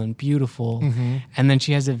tall and beautiful, and then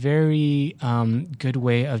she has a very good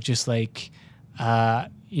way of just like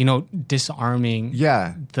disarming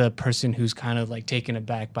the person who's kind of like taken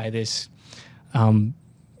aback by this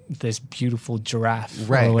this beautiful giraffe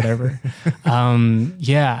or whatever.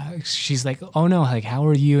 She's like, oh no, like how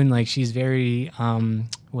are you? And like she's very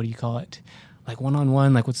what do you call it? Like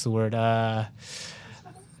one-on-one, like what's the word?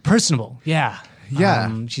 Personable. Yeah.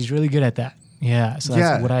 She's really good at that. Yeah. So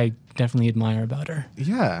that's what I definitely admire about her.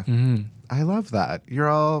 Yeah. I love that. You're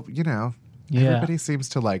all, everybody seems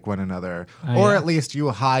to like one another. Or at least you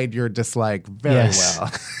hide your dislike very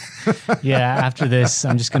well. After this,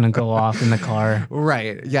 I'm just going to go off in the car.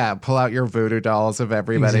 Right. Yeah. Pull out your voodoo dolls of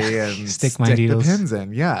everybody and stick my needles. The pins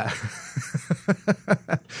in. Yeah.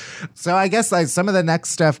 So I guess like some of the next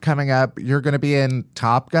stuff coming up, you're going to be in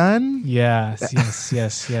Top Gun. Yes.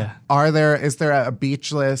 Yeah. Is there a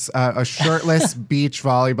a shirtless beach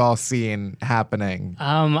volleyball scene happening?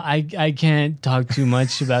 I can't talk too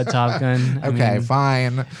much about Top Gun. Okay,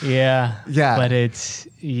 fine. Yeah. But it's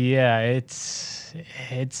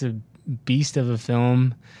a beast of a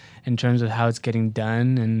film in terms of how it's getting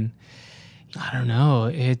done, and I don't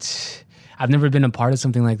know. I've never been a part of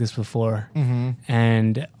something like this before,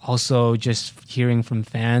 and also just hearing from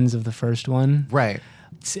fans of the first one. Right.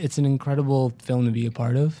 It's an incredible film to be a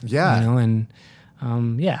part of. Yeah. And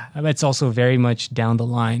it's also very much down the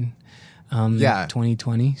line.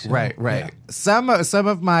 2020. So, right. Yeah. Some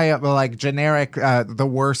of my like generic the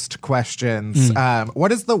worst questions.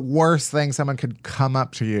 What is the worst thing someone could come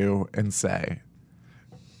up to you and say,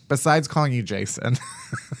 besides calling you Jason?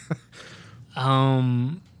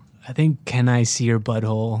 I think "Can I see your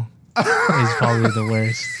butthole?" is probably the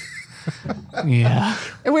worst. Yeah.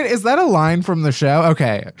 Wait, is that a line from the show?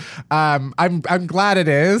 Okay. I'm glad it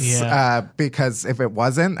is. Because if it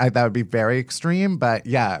wasn't, that would be very extreme. But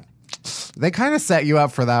yeah. They kind of set you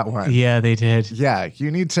up for that one. Yeah, they did. Yeah, you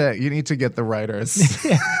need to get the writers.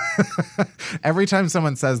 Every time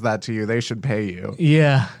someone says that to you, they should pay you.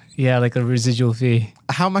 Yeah, like a residual fee.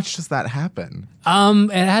 How much does that happen?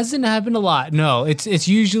 It hasn't happened a lot. No, it's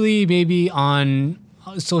usually maybe on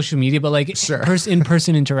social media, but like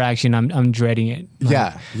in-person interaction, I'm dreading it.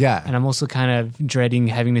 Like, yeah. And I'm also kind of dreading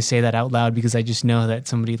having to say that out loud because I just know that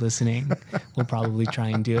somebody listening will probably try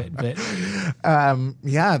and do it. But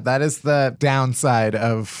that is the downside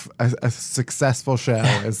of a successful show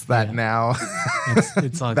is that now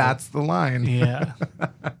it's all that's the line. Yeah.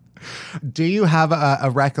 Do you have a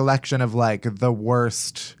recollection of like the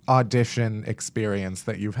worst audition experience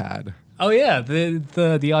that you've had? Oh yeah,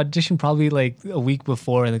 the audition probably like a week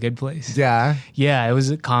before in The Good Place. Yeah, it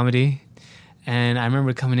was a comedy, and I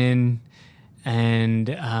remember coming in and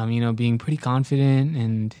being pretty confident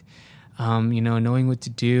and knowing what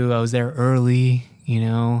to do. I was there early,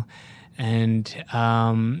 and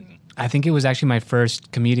I think it was actually my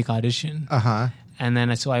first comedic audition. And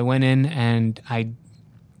then so I went in and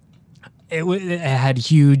it had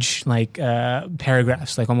huge like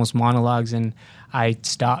paragraphs, like almost monologues, and I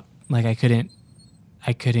stopped. Like I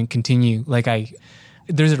couldn't continue. Like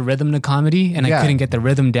there's a rhythm to comedy, and I couldn't get the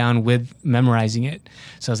rhythm down with memorizing it.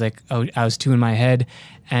 So I was like, I was too in my head,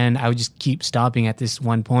 and I would just keep stopping at this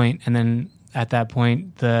one point. And then at that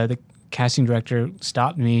point, the casting director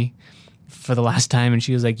stopped me for the last time, and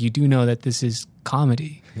she was like, "You do know that this is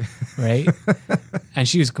comedy, right?" And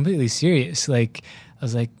she was completely serious. Like I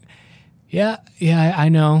was like, "Yeah, I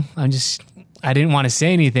know. I didn't want to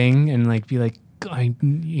say anything and like be like."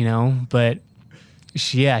 But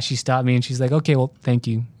she stopped me and she's like, okay, well, thank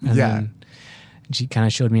you. And then she kind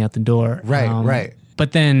of showed me out the door. Right.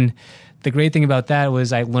 But then the great thing about that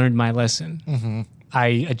was I learned my lesson.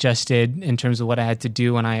 I adjusted in terms of what I had to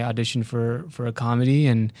do when I auditioned for a comedy,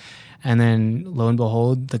 and then lo and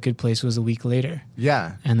behold, The Good Place was a week later.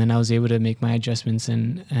 Yeah. And then I was able to make my adjustments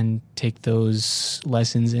and take those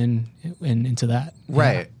lessons into that.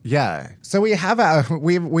 Right. Yeah. So we have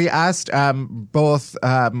we asked both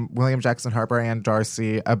William Jackson Harper and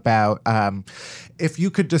Darcy about if you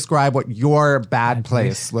could describe what your bad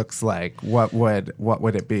place looks like, what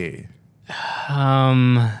would it be?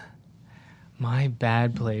 My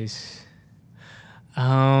bad place.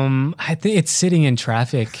 I think it's sitting in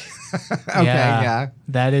traffic. Okay, yeah.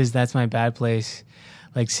 That's my bad place.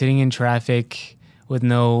 Like sitting in traffic with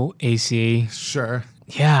no AC. Sure.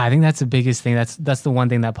 Yeah, I think that's the biggest thing. That's the one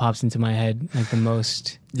thing that pops into my head like the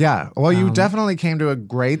most. Yeah. Well, you definitely came to a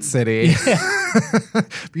great city. Yeah.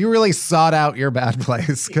 You really sought out your bad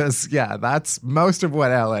place because, that's most of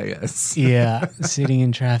what LA is. Yeah. Sitting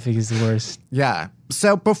in traffic is the worst. Yeah.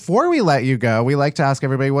 So before we let you go, we like to ask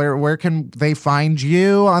everybody where can they find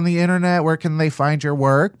you on the internet? Where can they find your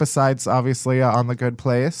work besides obviously on The Good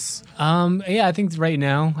Place? I think right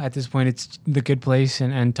now at this point it's The Good Place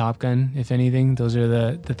and Top Gun. If anything, those are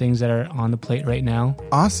the things that are on the plate right now.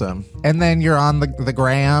 Awesome. And then you're on the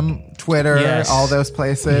gram, Twitter, yes. All those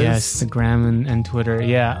places. Yes, the gram and Twitter.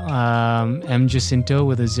 Yeah. M Jacinto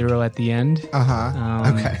with a 0 at the end.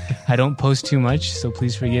 Okay. I don't post too much, so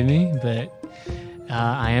please forgive me, but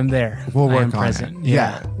I am there. We'll work on present. it.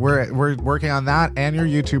 Yeah. We're working on that and your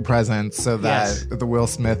YouTube presence so that the Will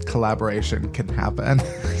Smith collaboration can happen.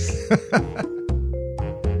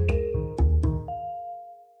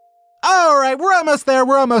 All right, we're almost there.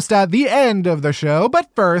 We're almost at the end of the show. But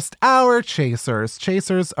first, our chasers.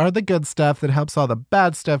 Chasers are the good stuff that helps all the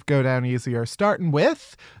bad stuff go down easier. Starting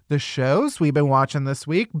with the shows we've been watching this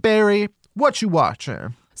week. Barry, what you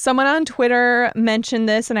watching? Someone on Twitter mentioned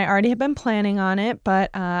this, and I already have been planning on it, but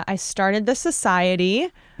I started The Society,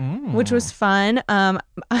 which was fun. I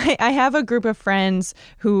have a group of friends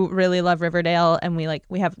who really love Riverdale, and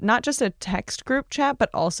we have not just a text group chat, but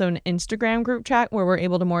also an Instagram group chat where we're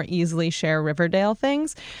able to more easily share Riverdale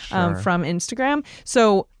things from Instagram.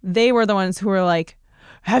 So they were the ones who were like,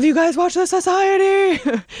 have you guys watched The Society?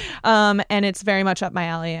 And it's very much up my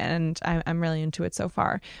alley, and I'm really into it so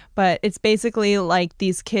far. But it's basically like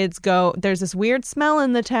these kids there's this weird smell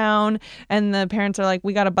in the town, and the parents are like,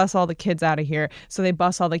 we got to bus all the kids out of here. So they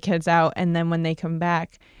bus all the kids out, and then when they come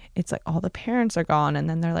back, it's like all the parents are gone, and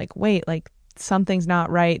then they're like, wait, like something's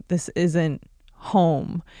not right. This isn't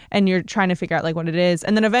home. And you're trying to figure out like what it is.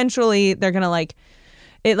 And then eventually they're going to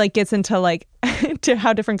it gets into to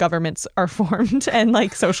how different governments are formed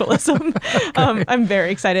and socialism. Okay. I'm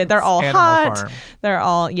very excited. They're all Animal hot. Farm. They're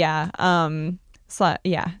all,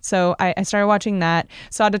 So I started watching that.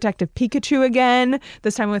 Saw Detective Pikachu again,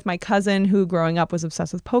 this time with my cousin who growing up was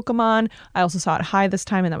obsessed with Pokemon. I also saw it High this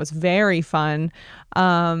time, and that was very fun.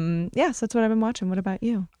 So that's what I've been watching. What about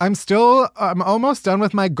you? I'm almost done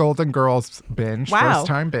with my Golden Girls binge. Wow. First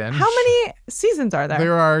time binge. How many seasons are there?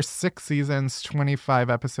 There are 6 seasons, 25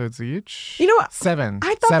 episodes each. You know what? 7.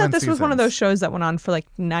 I thought that this was one of those shows that went on for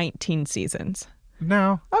 19 seasons.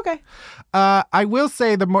 No. Okay. I will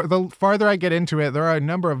say the farther I get into it, there are a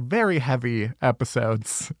number of very heavy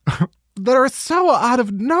episodes that are so out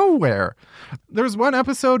of nowhere. There's one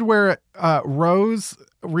episode where Rose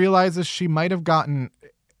realizes she might have gotten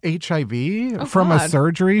HIV from a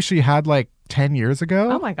surgery she had 10 years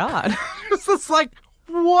ago. Oh my God. It's just what?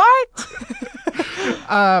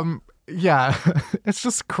 It's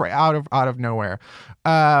just out of nowhere.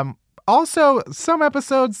 Also, some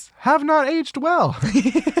episodes have not aged well.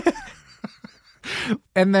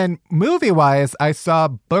 And then movie-wise, I saw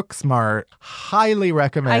Booksmart. Highly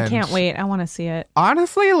recommend. I can't wait. I want to see it.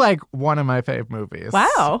 Honestly, one of my fave movies.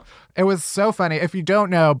 Wow. It was so funny. If you don't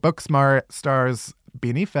know, Booksmart stars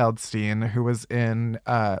Beanie Feldstein, who was in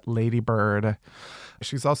Lady Bird.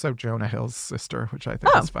 She's also Jonah Hill's sister, which I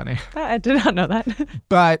think is funny. I did not know that.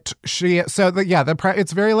 But it's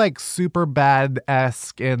very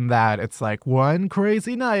Superbad-esque in that it's one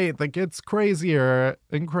crazy night that gets crazier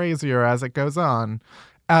and crazier as it goes on.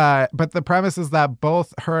 But the premise is that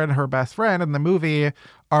both her and her best friend in the movie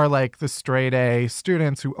are the straight A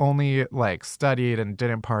students who only studied and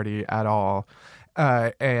didn't party at all.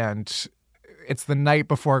 And it's the night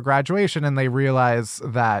before graduation, and they realize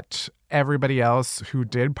that everybody else who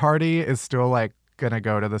did party is still gonna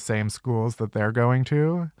go to the same schools that they're going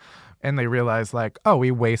to. And they realize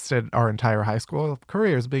we wasted our entire high school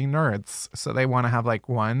careers being nerds. So they want to have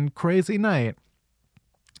one crazy night.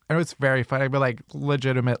 And it was very funny, but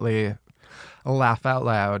legitimately laugh out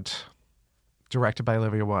loud. Directed by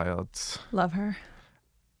Olivia Wilde. Love her.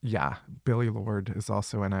 Yeah. Billy Lord is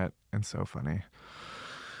also in it. and so funny.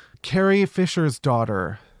 Carrie Fisher's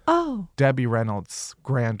daughter. Oh. Debbie Reynolds'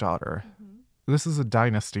 granddaughter. Mm-hmm. This is a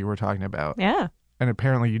dynasty we're talking about. Yeah. And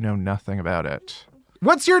apparently you know nothing about it.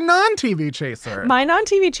 What's your non-TV chaser? My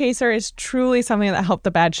non-TV chaser is truly something that helped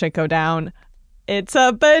the bad shit go down. It's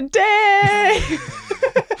a bidet.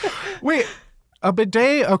 Wait, a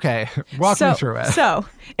bidet? Okay, walk me through it. So,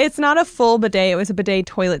 it's not a full bidet. It was a bidet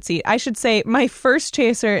toilet seat. I should say my first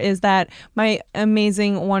chaser is that my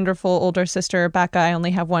amazing, wonderful older sister, Rebecca, I only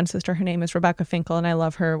have one sister. Her name is Rebecca Finkel, and I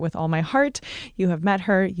love her with all my heart. You have met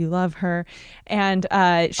her. You love her. And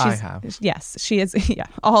I have. Yes, she is. Yeah,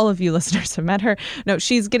 all of you listeners have met her. No,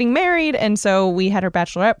 she's getting married, and so we had her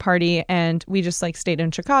bachelorette party, and we just stayed in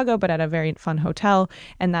Chicago, but at a very fun hotel,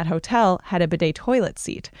 and that hotel had a bidet toilet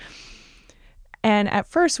seat. And at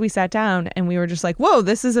first we sat down and we were just like, whoa,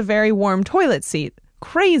 this is a very warm toilet seat.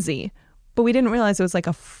 Crazy. But we didn't realize it was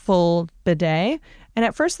a full bidet. And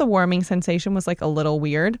at first the warming sensation was a little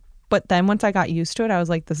weird. But then once I got used to it, I was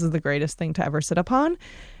like, this is the greatest thing to ever sit upon.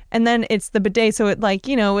 And then it's the bidet. So it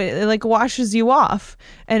it washes you off.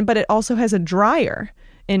 But it also has a dryer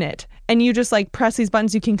in it. And you just press these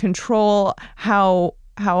buttons. You can control how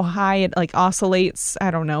high it oscillates. I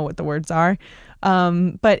don't know what the words are.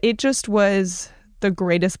 But it just was the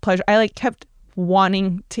greatest pleasure. I kept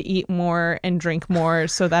wanting to eat more and drink more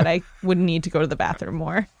so that I wouldn't need to go to the bathroom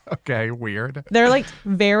more. Okay, weird. They're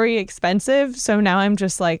very expensive. So now I'm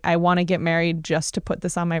just I want to get married just to put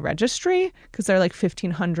this on my registry because they're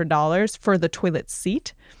 $1,500 for the toilet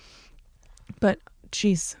seat. But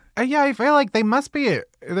geez. Yeah, I feel they must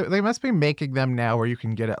be making them now where you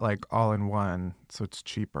can get it all in one, so it's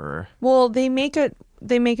cheaper. Well, they make a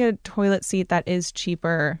toilet seat that is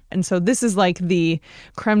cheaper, and so this is the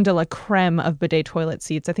creme de la creme of bidet toilet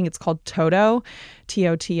seats. I think it's called Toto,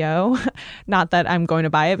 Toto. Not that I'm going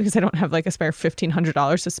to buy it because I don't have a spare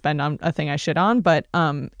 $1,500 to spend on a thing I shit on, but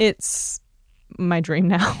it's my dream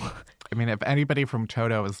now. I mean, if anybody from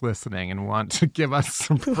Toto is listening and want to give us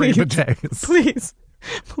some free bidets, please.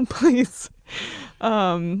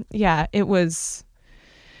 Yeah, it was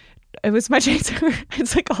my chaser.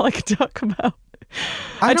 It's all I could talk about.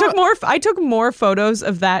 I took more photos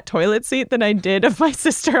of that toilet seat than I did of my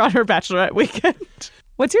sister on her bachelorette weekend.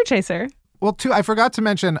 What's your chaser? Well, I forgot to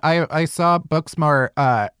mention, I saw Booksmart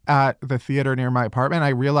at the theater near my apartment. I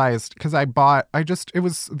realized, because it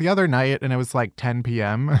was the other night and it was 10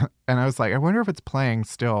 p.m. And I was I wonder if it's playing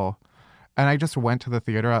still. And I just went to the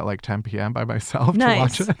theater at 10 p.m. by myself to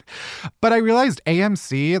watch it. But I realized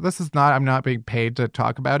AMC, I'm not being paid to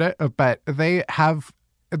talk about it, but they have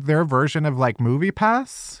their version of Movie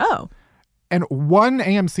Pass. Oh. And one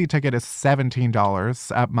AMC ticket is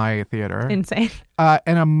 $17 at my theater. Insane.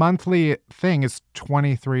 And a monthly thing is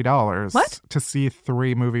 $23. What? To see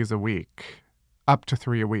 3 movies a week. Up to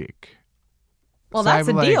 3 a week. Well, that's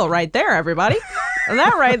a deal right there, everybody.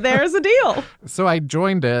 That right there is a deal. So I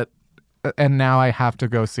joined it. And now I have to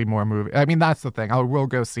go see more movies. I mean, that's the thing. I will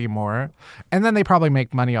go see more. And then they probably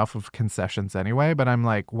make money off of concessions anyway. But I'm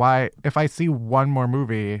why? If I see one more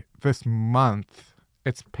movie this month,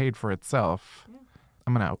 it's paid for itself.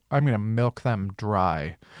 I'm gonna milk them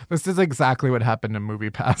dry. This is exactly what happened in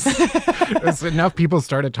Movie Pass. Enough people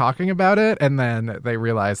started talking about it, and then they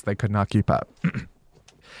realized they could not keep up.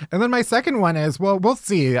 And then my second one is, well, we'll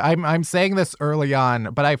see. I'm saying this early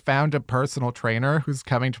on, but I found a personal trainer who's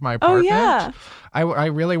coming to my apartment. Oh, yeah. I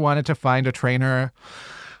really wanted to find a trainer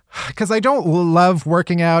because I don't love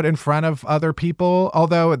working out in front of other people.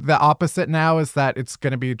 Although the opposite now is that it's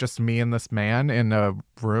going to be just me and this man in a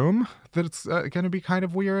room. That it's going to be kind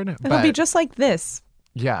of weird. It'll be just like this.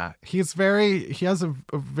 Yeah, he has a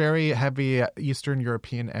very heavy Eastern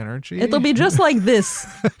European energy. It'll be just like this.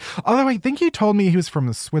 Although I think he told me he was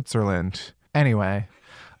from Switzerland. Anyway,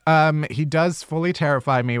 he does fully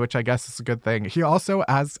terrify me, which I guess is a good thing. He also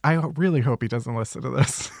I really hope he doesn't listen to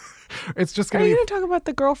this. It's just going to be... Are you going to talk about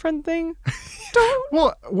the girlfriend thing? Don't.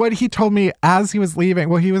 Well, what he told me as he was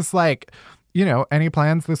leaving, he was any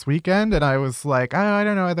plans this weekend? And I was I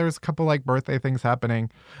don't know. There's a couple birthday things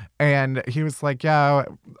happening. And he was yeah,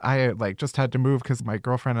 I just had to move because my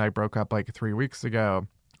girlfriend and I broke up 3 weeks ago.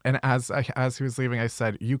 And as he was leaving, I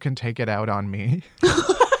said, you can take it out on me. What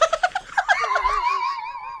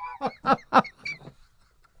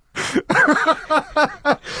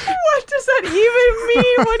does that even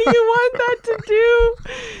mean? What do you want that to do?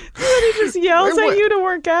 So that he just yells at you to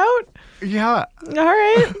work out? Yeah. All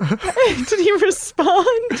right. Did he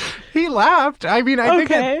respond? He laughed. I mean, I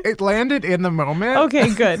think it landed in the moment.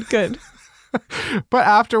 Okay, good. But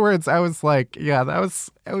afterwards, I was yeah, it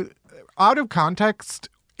was out of context.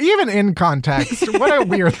 Even in context, what a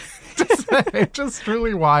weird just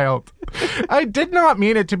truly wild. I did not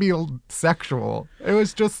mean it to be sexual. It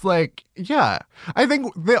was just like, yeah. I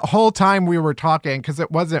think the whole time we were talking, because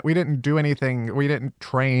we didn't do anything, we didn't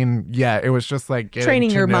train yet. It was just like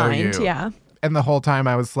training your mind, yeah. And the whole time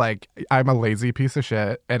I was like, I'm a lazy piece of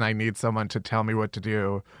shit and I need someone to tell me what to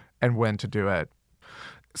do and when to do it.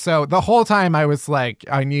 So the whole time I was like,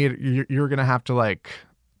 you're going to have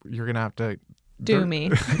to do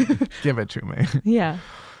me. Give it to me. Yeah.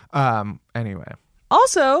 Anyway.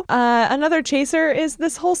 Also, another chaser is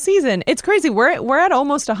this whole season. It's crazy. We're at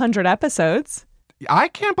almost 100 episodes. I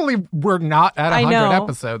can't believe we're not at 100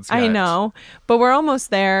 episodes yet. I know, but we're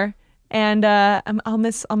almost there. And I'll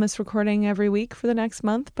miss recording every week for the next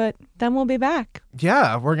month, but then we'll be back.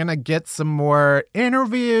 Yeah, we're going to get some more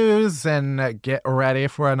interviews and get ready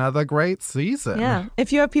for another great season. Yeah.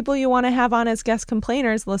 If you have people you want to have on as guest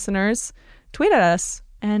complainers, listeners, tweet at us.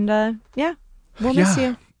 And we'll miss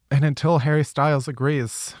you. And until Harry Styles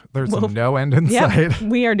agrees, there's no end in sight.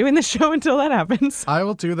 We are doing the show until that happens. I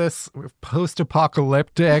will do this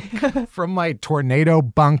post-apocalyptic from my tornado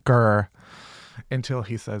bunker. Until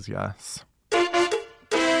he says yes. And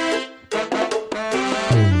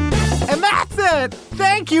that's it!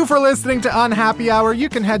 Thank you for listening to Unhappy Hour. You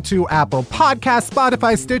can head to Apple Podcasts,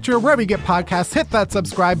 Spotify, Stitcher, wherever you get podcasts. Hit that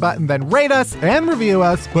subscribe button, then rate us and review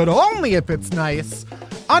us, but only if it's nice.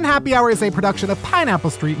 Unhappy Hour is a production of Pineapple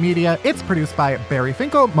Street Media. It's produced by Barry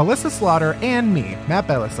Finkel, Melissa Slaughter, and me, Matt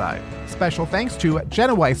Belisai. Special thanks to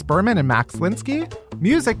Jenna Weiss-Berman and Max Linsky.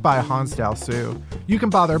 Music by Hans Dalsu. You can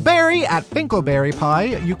bother Barry at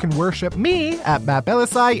FinkelBarryPie. You can worship me at Matt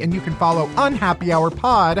Belisai. And you can follow Unhappy Hour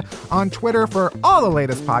Pod on Twitter for all the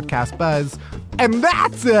latest podcast buzz. And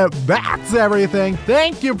that's it. That's everything.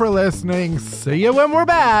 Thank you for listening. See you when we're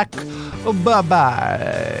back.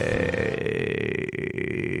 Bye-bye.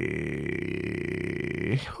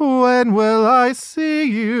 When will I see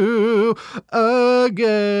you again?